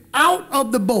him out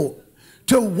of the boat,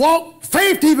 to walk,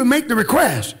 faith to even make the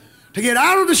request, to get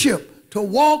out of the ship, to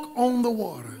walk on the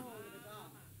water.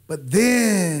 But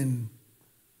then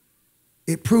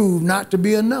it proved not to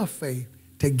be enough faith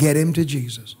to get him to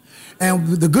Jesus. And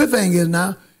the good thing is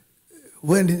now,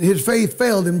 when his faith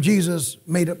failed him, Jesus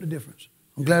made up the difference.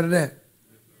 I'm glad of that.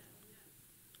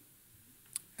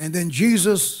 And then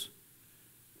Jesus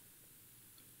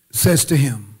says to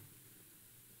him,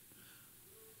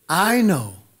 I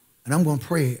know, and I'm going to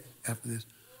pray after this,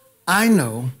 I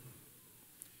know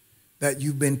that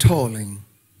you've been toiling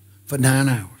for 9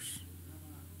 hours.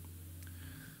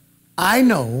 I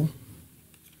know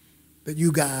that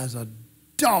you guys are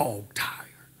dog tired.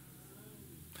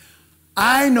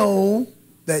 I know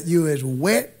that you're as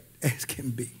wet as can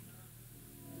be.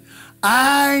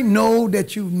 I know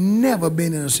that you've never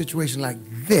been in a situation like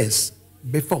this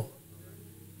before.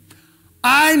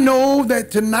 I know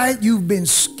that tonight you've been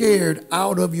scared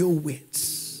out of your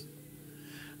wits.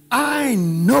 I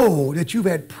know that you've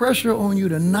had pressure on you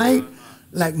tonight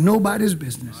like nobody's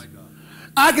business.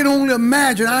 I can only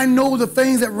imagine. I know the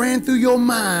things that ran through your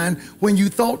mind when you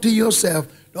thought to yourself,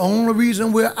 the only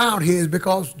reason we're out here is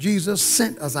because Jesus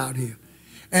sent us out here.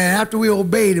 And after we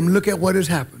obeyed him, look at what has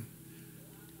happened.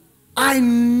 I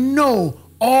know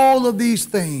all of these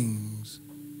things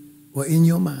were in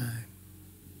your mind.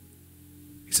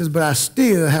 He says, but I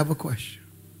still have a question.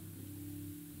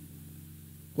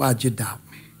 Why'd you doubt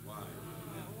me?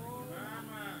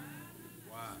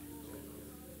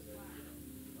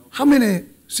 How many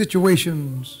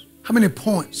situations, how many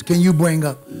points can you bring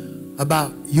up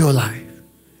about your life?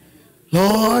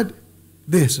 Lord,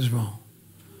 this is wrong.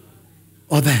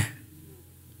 Or that.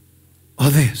 Or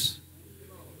this.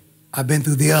 I've been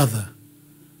through the other.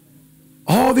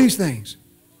 All these things.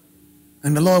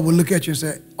 And the Lord will look at you and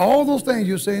say, all those things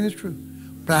you're saying is true.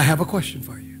 But I have a question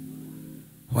for you.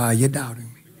 Why are you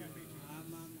doubting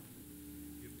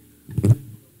me?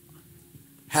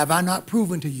 Have I not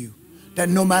proven to you that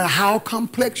no matter how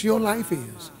complex your life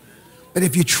is, that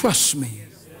if you trust me,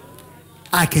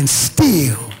 I can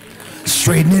still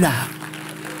straighten it out?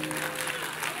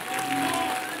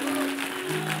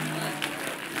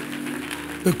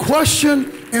 The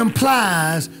question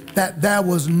implies that there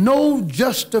was no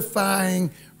justifying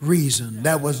reason.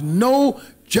 There was no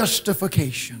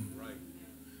justification.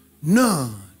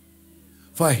 None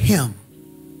for him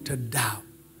to doubt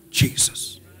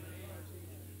Jesus.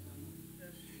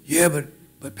 Yeah,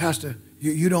 but Pastor,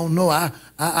 you don't know. I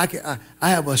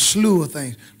have a slew of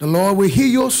things. The Lord will hear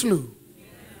your slew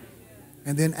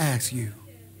and then ask you,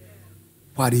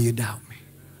 why do you doubt me?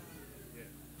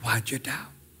 Why'd you doubt?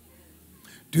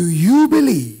 Do you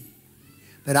believe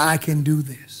that I can do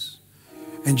this?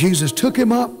 And Jesus took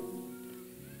him up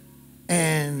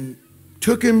and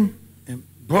took him and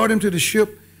brought him to the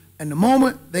ship. And the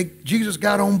moment Jesus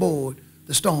got on board,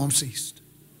 the storm ceased.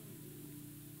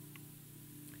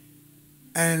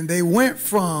 And they went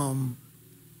from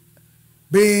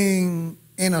being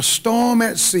in a storm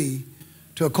at sea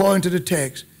to, according to the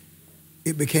text,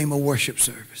 it became a worship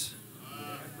service.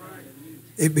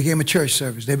 It became a church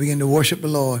service. They began to worship the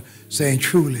Lord, saying,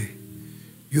 truly,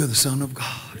 you're the Son of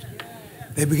God.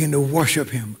 They began to worship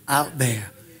him out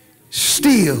there,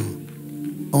 still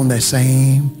on that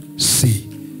same sea,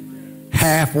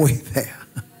 halfway there.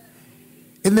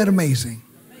 Isn't that amazing?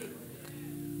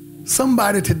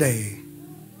 Somebody today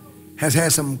has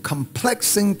had some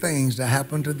complexing things that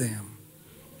happen to them,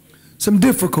 some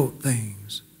difficult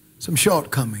things, some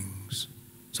shortcomings,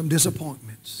 some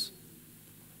disappointments.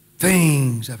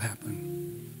 Things have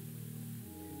happened.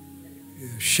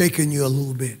 It's shaken you a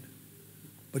little bit.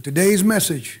 But today's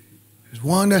message is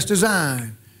one that's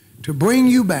designed to bring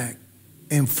you back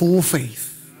in full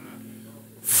faith,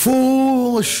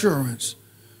 full assurance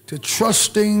to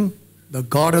trusting the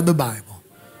God of the Bible,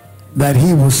 that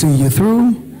he will see you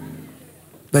through,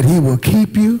 that he will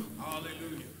keep you,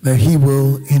 that he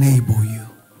will enable you.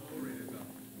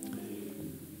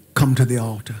 Come to the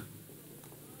altar.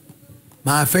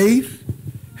 My faith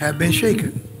have been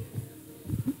shaken.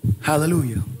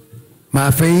 Hallelujah.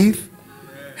 My faith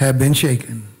have been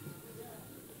shaken.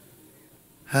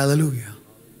 Hallelujah.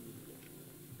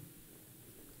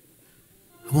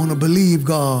 I want to believe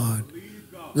God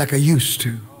like I used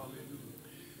to.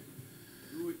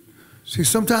 See,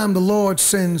 sometimes the Lord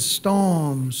sends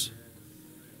storms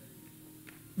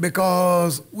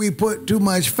because we put too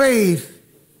much faith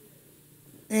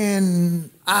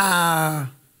in our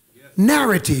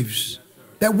narratives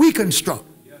that we construct.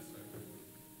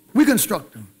 We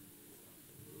construct them.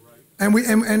 And we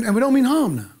don't mean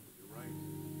harm now.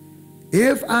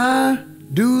 If I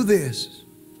do this,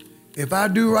 if I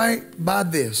do right by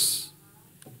this,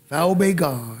 if I obey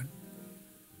God,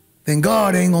 then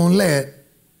God ain't gonna let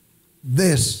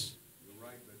this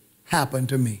happen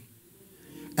to me.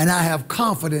 And I have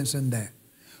confidence in that.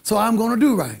 So I'm gonna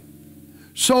do right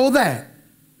so that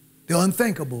the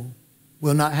unthinkable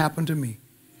will not happen to me.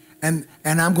 And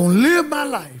I'm gonna live my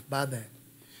life by that.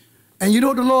 And you know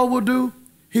what the Lord will do?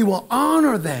 He will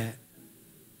honor that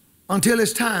until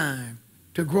it's time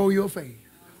to grow your faith.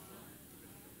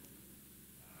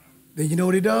 Then you know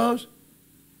what he does?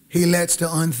 He lets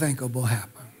the unthinkable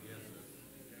happen.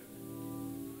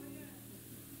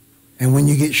 And when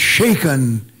you get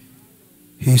shaken,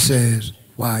 he says,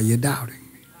 why are you doubting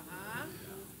me?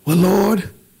 Well, Lord,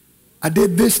 I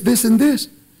did this, this, and this,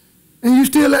 and you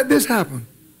still let this happen.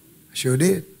 I sure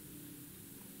did.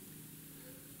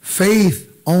 Faith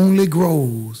only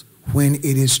grows when it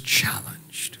is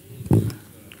challenged,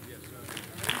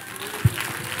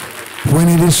 when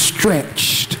it is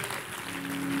stretched,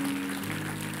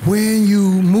 when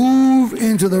you move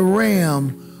into the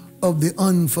realm of the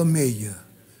unfamiliar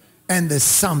and the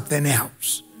something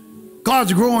else.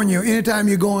 God's growing you. Anytime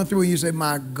you're going through, you say,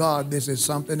 my God, this is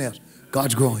something else.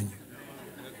 God's growing you.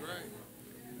 That's right.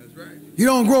 That's right. You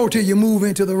don't grow till you move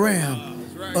into the realm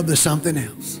of the something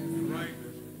else.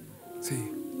 See,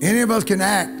 any of us can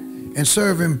act and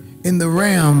serve him in the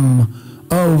realm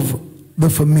of the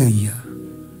familiar.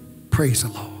 Praise the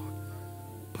Lord.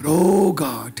 But oh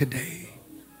God, today,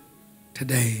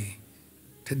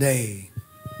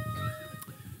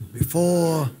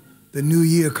 before the new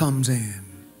year comes in,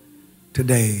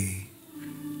 today,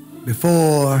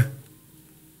 before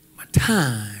my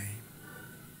time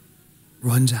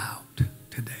runs out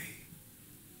today,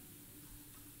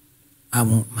 I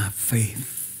want my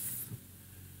faith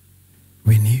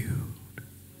renewed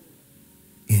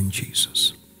in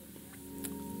Jesus.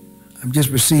 I've just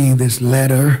received this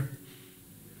letter.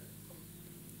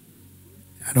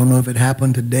 I don't know if it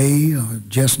happened today or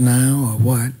just now or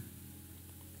what.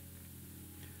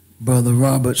 Brother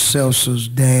Robert Seltzer's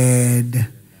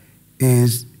dad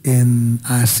is in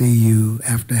ICU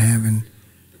after having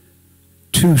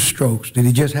 2 strokes. Did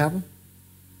he just have them?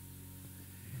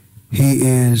 He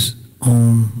is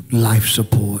on life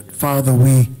support. Father,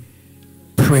 we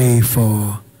pray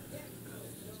for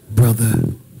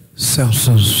Brother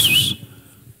Seltzer's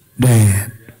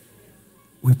dad.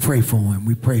 We pray for him.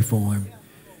 We pray for him.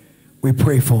 We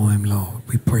pray for him, Lord.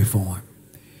 We pray for him.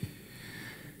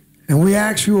 And we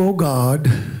ask you, oh God,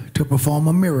 to perform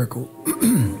a miracle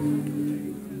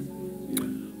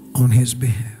on his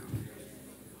behalf.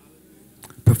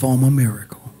 Perform a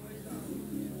miracle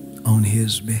on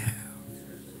his behalf.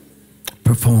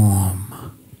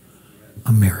 Perform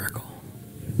a miracle.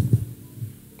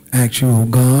 Ask you, oh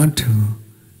God, to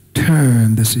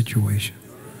turn the situation.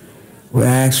 We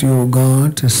ask you, oh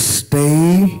God, to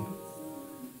stay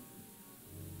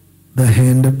the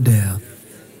hand of death.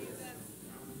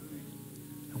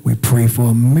 We pray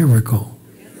for a miracle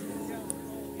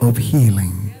of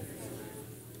healing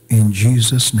in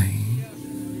Jesus'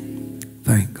 name.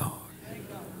 Thank God.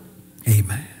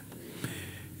 Amen.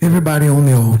 Everybody on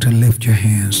the altar, lift your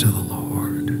hands to the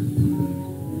Lord.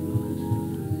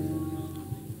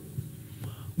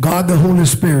 God, the Holy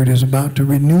Spirit is about to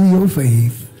renew your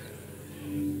faith.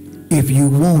 If you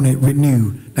want it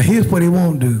renewed. Now here's what he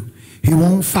won't do. He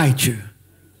won't fight you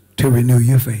to renew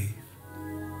your faith.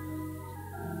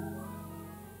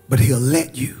 But he'll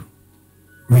let you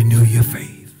renew your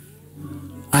faith.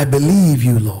 I believe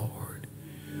you, Lord.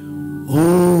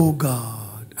 Oh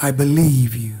God, I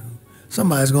believe you.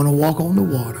 Somebody's going to walk on the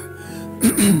water.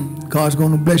 God's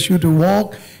going to bless you to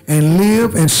walk and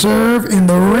live and serve in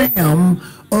the realm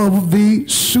of the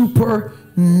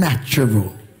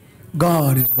supernatural.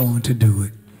 God is going to do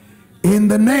it. In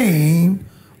the name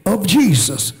of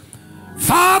Jesus.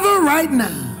 Father, right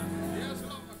now,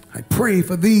 I pray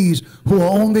for these who are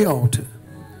on the altar.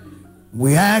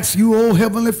 We ask you, oh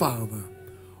Heavenly Father,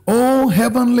 oh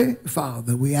Heavenly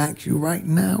Father, we ask you right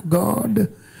now,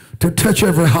 God, to touch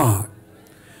every heart,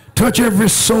 touch every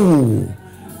soul,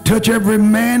 touch every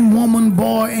man, woman,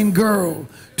 boy, and girl.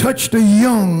 Touch the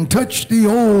young, touch the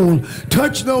old,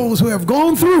 touch those who have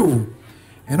gone through.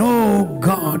 And oh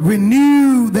God,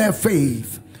 renew their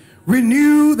faith.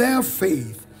 Renew their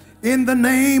faith in the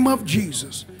name of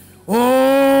Jesus.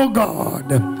 Oh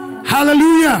God,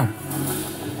 hallelujah.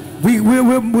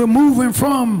 We're moving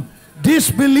from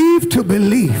disbelief to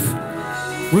belief.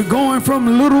 We're going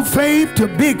from little faith to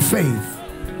big faith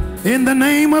in the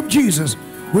name of Jesus.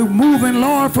 We're moving,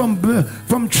 Lord,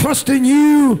 from trusting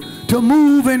you to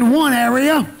move in one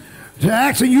area to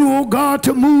asking you, oh God,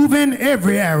 to move in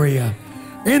every area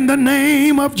in the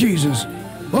name of Jesus.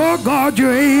 Oh God,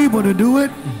 you're able to do it.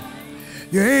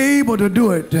 You're able to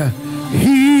do it.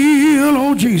 Heal,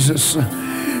 oh Jesus.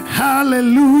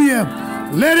 Hallelujah.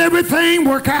 Let everything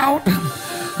work out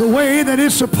the way that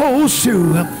it's supposed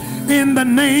to in the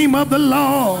name of the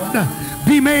Lord.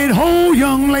 Be made whole,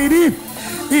 young lady,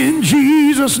 in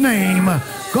Jesus' name.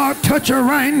 God, touch her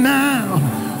right now.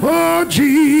 Oh,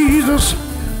 Jesus,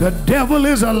 the devil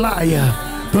is a liar.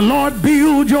 The Lord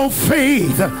build your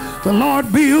faith. The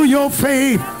Lord build your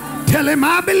faith. Tell him,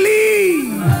 I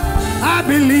believe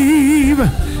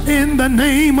in the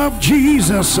name of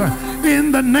Jesus,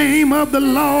 in the name of the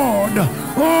Lord.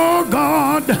 Oh,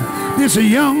 God, this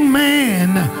young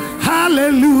man,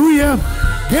 hallelujah,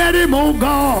 get him, oh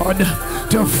God,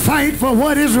 to fight for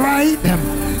what is right.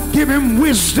 Give him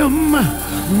wisdom,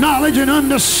 knowledge, and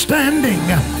understanding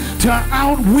to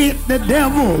outwit the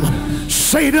devil.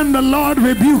 Satan, the Lord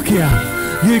rebuke you.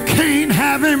 You can't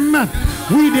have him.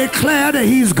 We declare that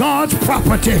he's God's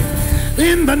property.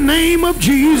 In the name of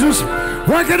Jesus,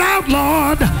 work it out,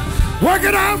 Lord. Work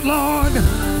it out, Lord.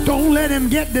 Don't let him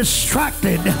get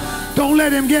distracted. Don't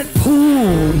let him get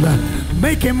pulled.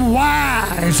 Make him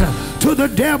wise to the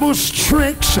devil's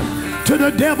tricks, to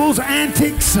the devil's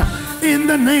antics. In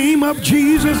the name of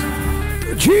Jesus.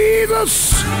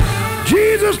 Jesus,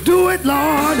 Jesus, do it,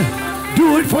 Lord.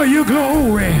 Do it for your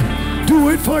glory. Do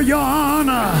it for your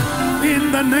honor.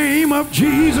 In the name of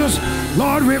Jesus.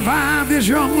 Lord, revive this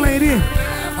young lady.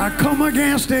 I come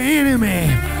against the enemy.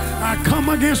 I come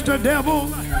against the devil.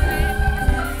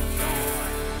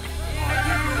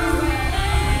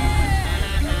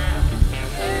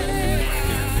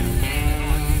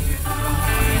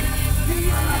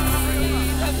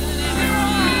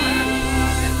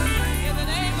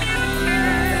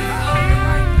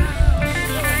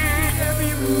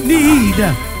 Need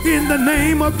in the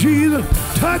name of Jesus.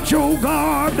 Touch, oh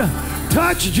God.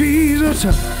 Touch Jesus.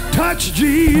 Touch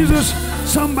Jesus.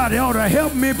 Somebody ought to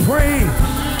help me pray.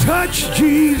 Touch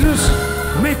Jesus.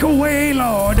 Make a way,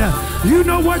 Lord. You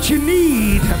know what you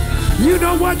need. You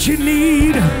know what you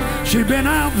need. She's been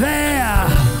out there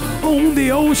on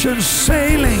the ocean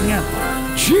sailing.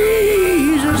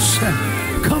 Jesus,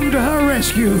 come to her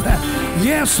rescue.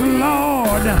 Yes,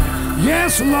 Lord.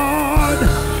 Yes, Lord.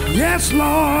 Yes,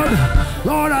 Lord.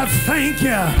 Lord, I thank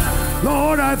you.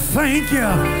 Lord, I thank you.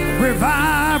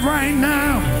 Revive right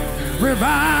now.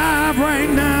 Revive right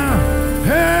now.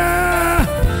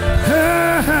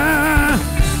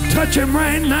 Touch him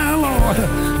right now, Lord.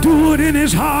 Do it in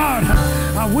his heart.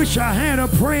 I wish I had a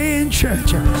praying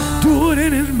church. Do it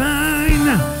in his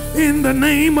mind. In the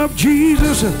name of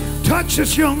Jesus. Touch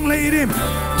this young lady.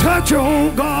 Touch her,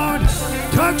 oh God.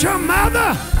 Touch her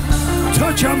mother.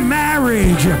 Touch her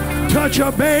marriage. Touch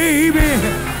her baby.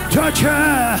 Touch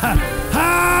her.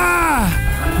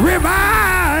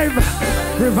 Revive.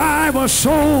 Revive her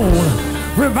soul.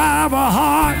 Revive her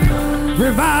heart.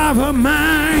 Revive her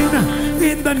mind.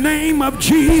 In the name of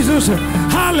Jesus.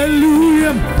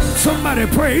 Hallelujah. Somebody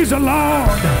praise the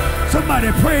Lord.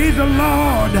 Somebody praise the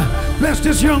Lord. Bless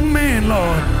this young man,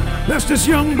 Lord. Bless this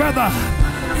young brother.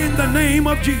 In the name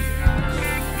of Jesus.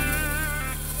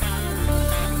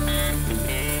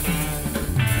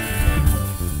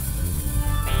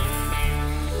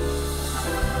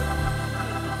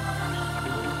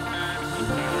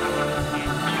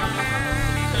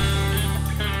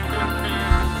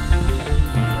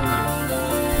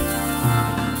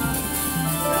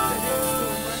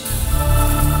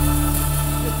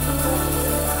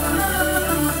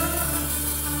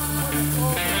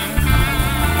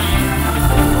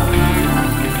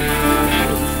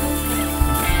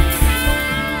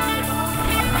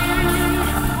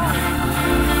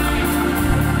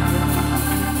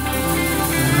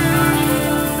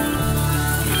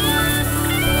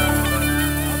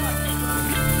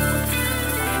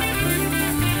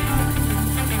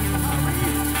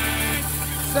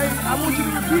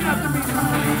 Repeat after me.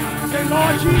 Say,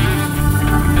 Lord Jesus,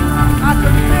 I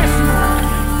confess you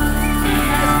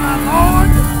as my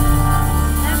Lord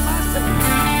and my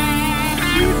Savior.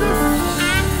 Jesus,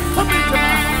 come into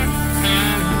my heart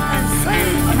and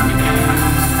save me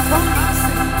from my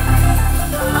sin.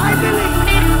 I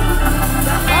believe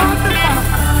that God the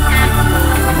Father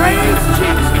raised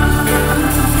Jesus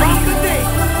from the dead.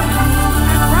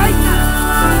 And right now,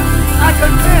 I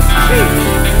confess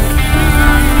Jesus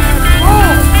as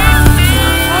Lord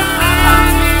of my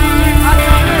life. I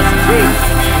confess Jesus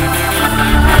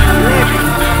as living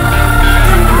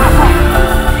in my heart.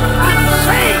 I'm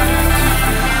saved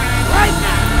right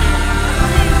now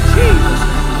in Jesus'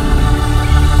 name.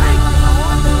 Thank you,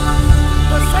 Lord,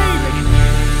 for saving me.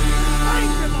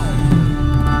 Thank you, Lord,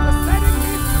 for setting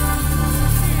me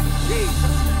free in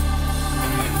Jesus' name.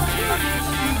 In Jesus'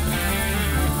 name.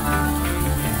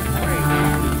 Praise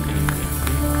God.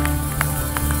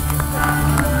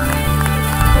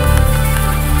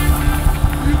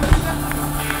 You believe that?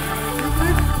 You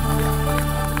believe it?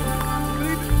 You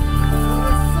believe it? Well,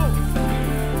 it's so.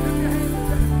 Lift your hands and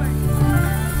tell him thank you.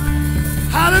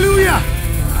 Hallelujah.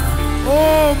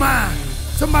 Oh, my.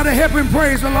 Somebody help him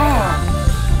praise the Lord.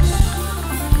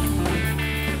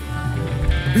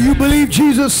 Do you believe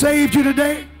Jesus saved you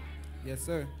today? Yes,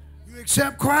 sir. You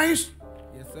accept Christ?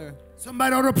 Yes, sir.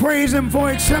 Somebody ought to praise him for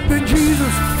accepting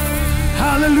Jesus.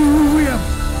 Hallelujah.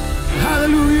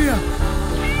 Hallelujah.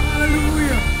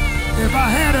 Hallelujah. If I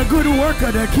had a good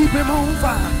worker to keep him on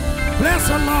fire, bless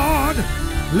the Lord.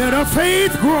 Let her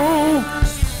faith grow.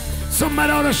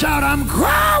 Somebody ought to shout, I'm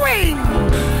growing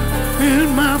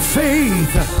in my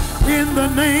faith. In the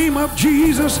name of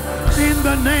Jesus. In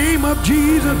the name of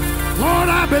Jesus. Lord,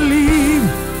 I believe.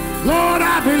 Lord,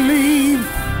 I believe.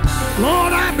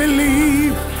 Lord, I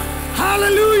believe.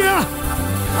 Hallelujah.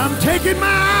 I'm taking my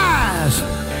eyes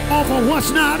off of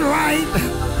what's not right.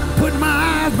 Put my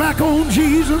eyes back on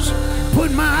Jesus.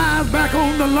 Put my eyes back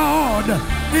on the Lord.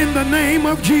 In the name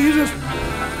of Jesus.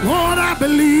 Lord, I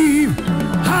believe.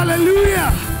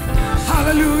 Hallelujah.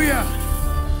 Hallelujah.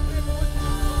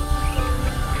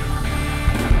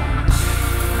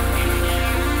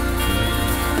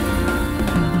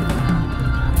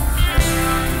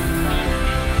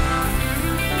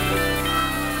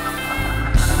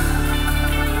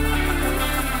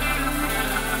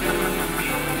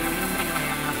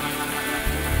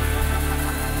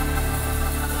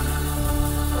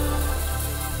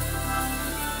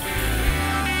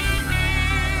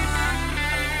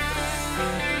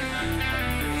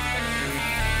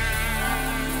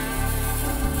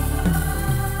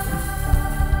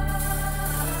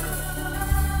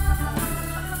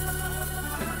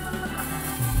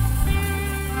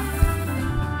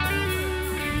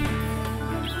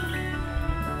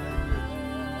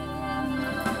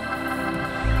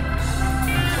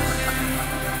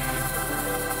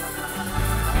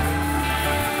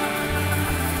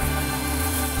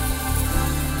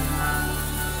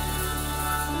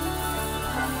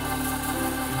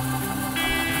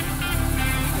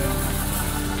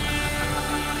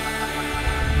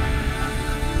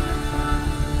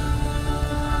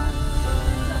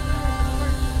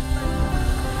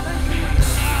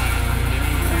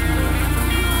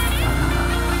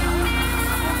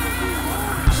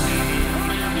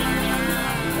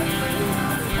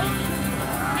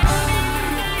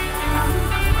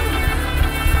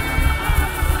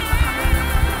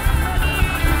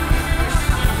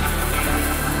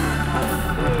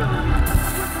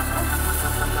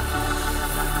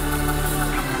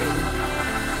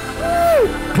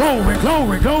 Glory,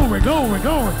 glory, glory, glory,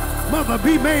 glory. Mother,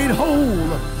 be made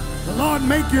whole. The Lord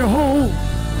make you whole.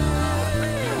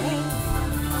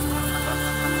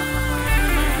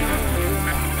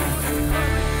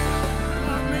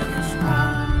 God make you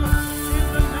strong in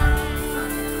the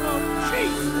name of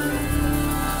Jesus.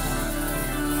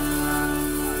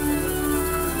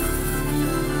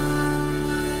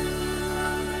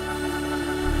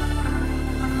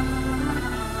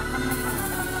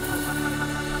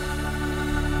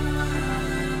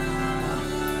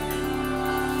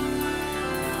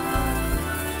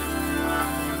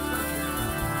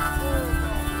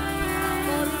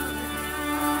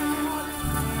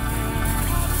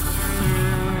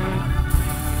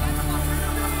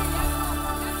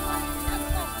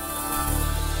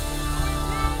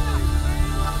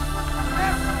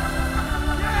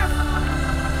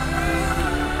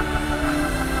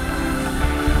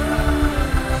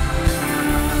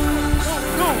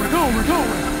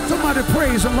 Somebody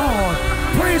praise the Lord.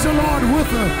 Praise the Lord with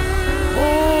her.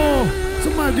 Oh,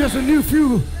 somebody just a new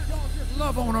few.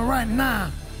 Love on her right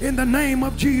now. In the name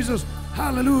of Jesus.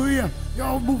 Hallelujah.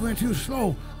 Y'all moving too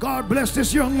slow. God bless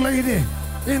this young lady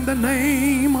in the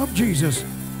name of Jesus.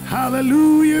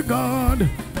 Hallelujah, God.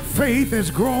 Faith is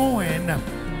growing.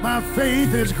 My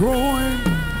faith is growing.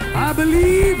 I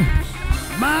believe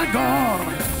my God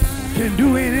can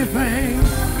do anything.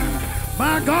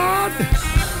 My God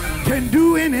can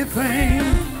do anything.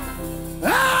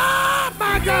 Ah,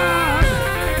 my God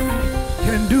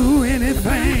can do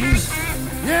anything.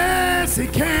 Yes, he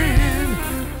can.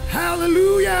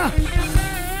 Hallelujah.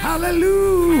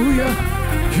 Hallelujah.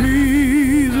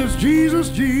 Jesus, Jesus,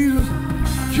 Jesus.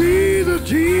 Jesus,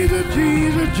 Jesus,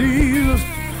 Jesus, Jesus.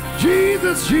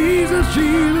 Jesus, Jesus,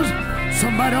 Jesus.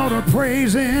 Somebody ought to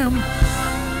praise him.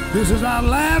 This is our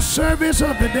last service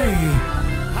of the day.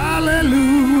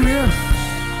 Hallelujah.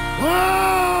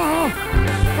 Oh,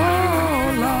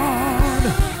 oh,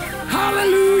 Lord.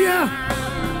 Hallelujah.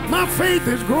 My faith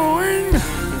is growing.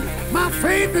 My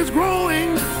faith is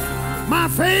growing. My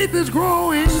faith is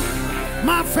growing.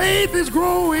 My faith is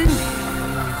growing.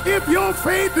 If your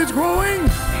faith is growing,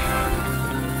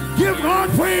 give God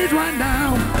praise right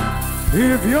now.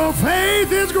 If your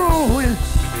faith is growing,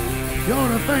 you ought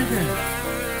to thank him.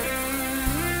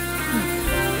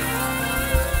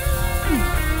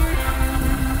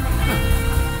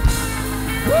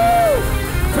 Woo!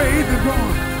 Faith is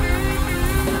growing.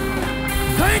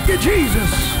 Thank you,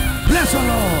 Jesus. Bless the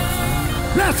Lord.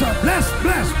 Bless her. Bless,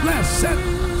 bless, bless.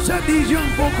 Set these young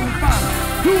folk on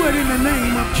fire. Do it in the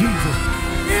name of Jesus.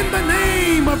 In the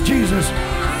name of Jesus.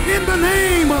 In the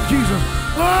name of Jesus.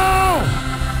 Oh!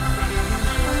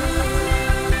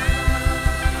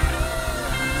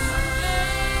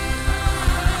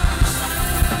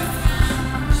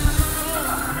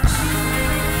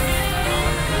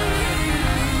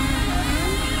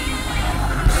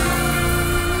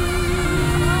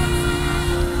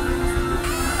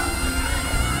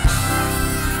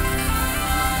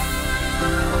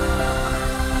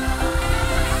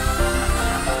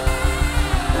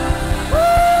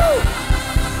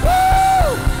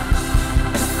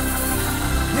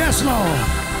 Yes, Lord.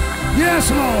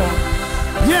 Yes, Lord.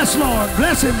 Yes, Lord.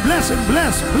 Bless him, bless him,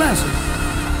 bless, bless him.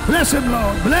 Bless him,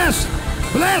 Lord. Bless,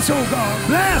 bless, oh God.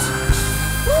 Bless.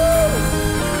 Woo.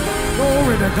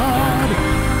 Glory to God.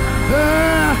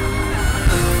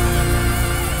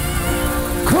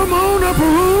 Come on up a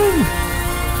room.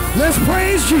 Let's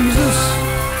praise Jesus.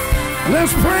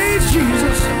 Let's praise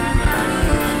Jesus.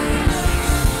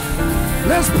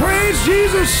 Let's praise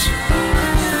Jesus.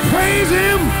 Praise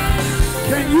him.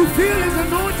 Can you feel his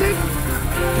anointing?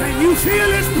 Can you feel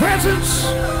his presence?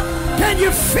 Can you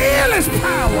feel his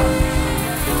power?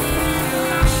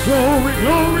 Glory,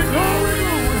 glory, glory.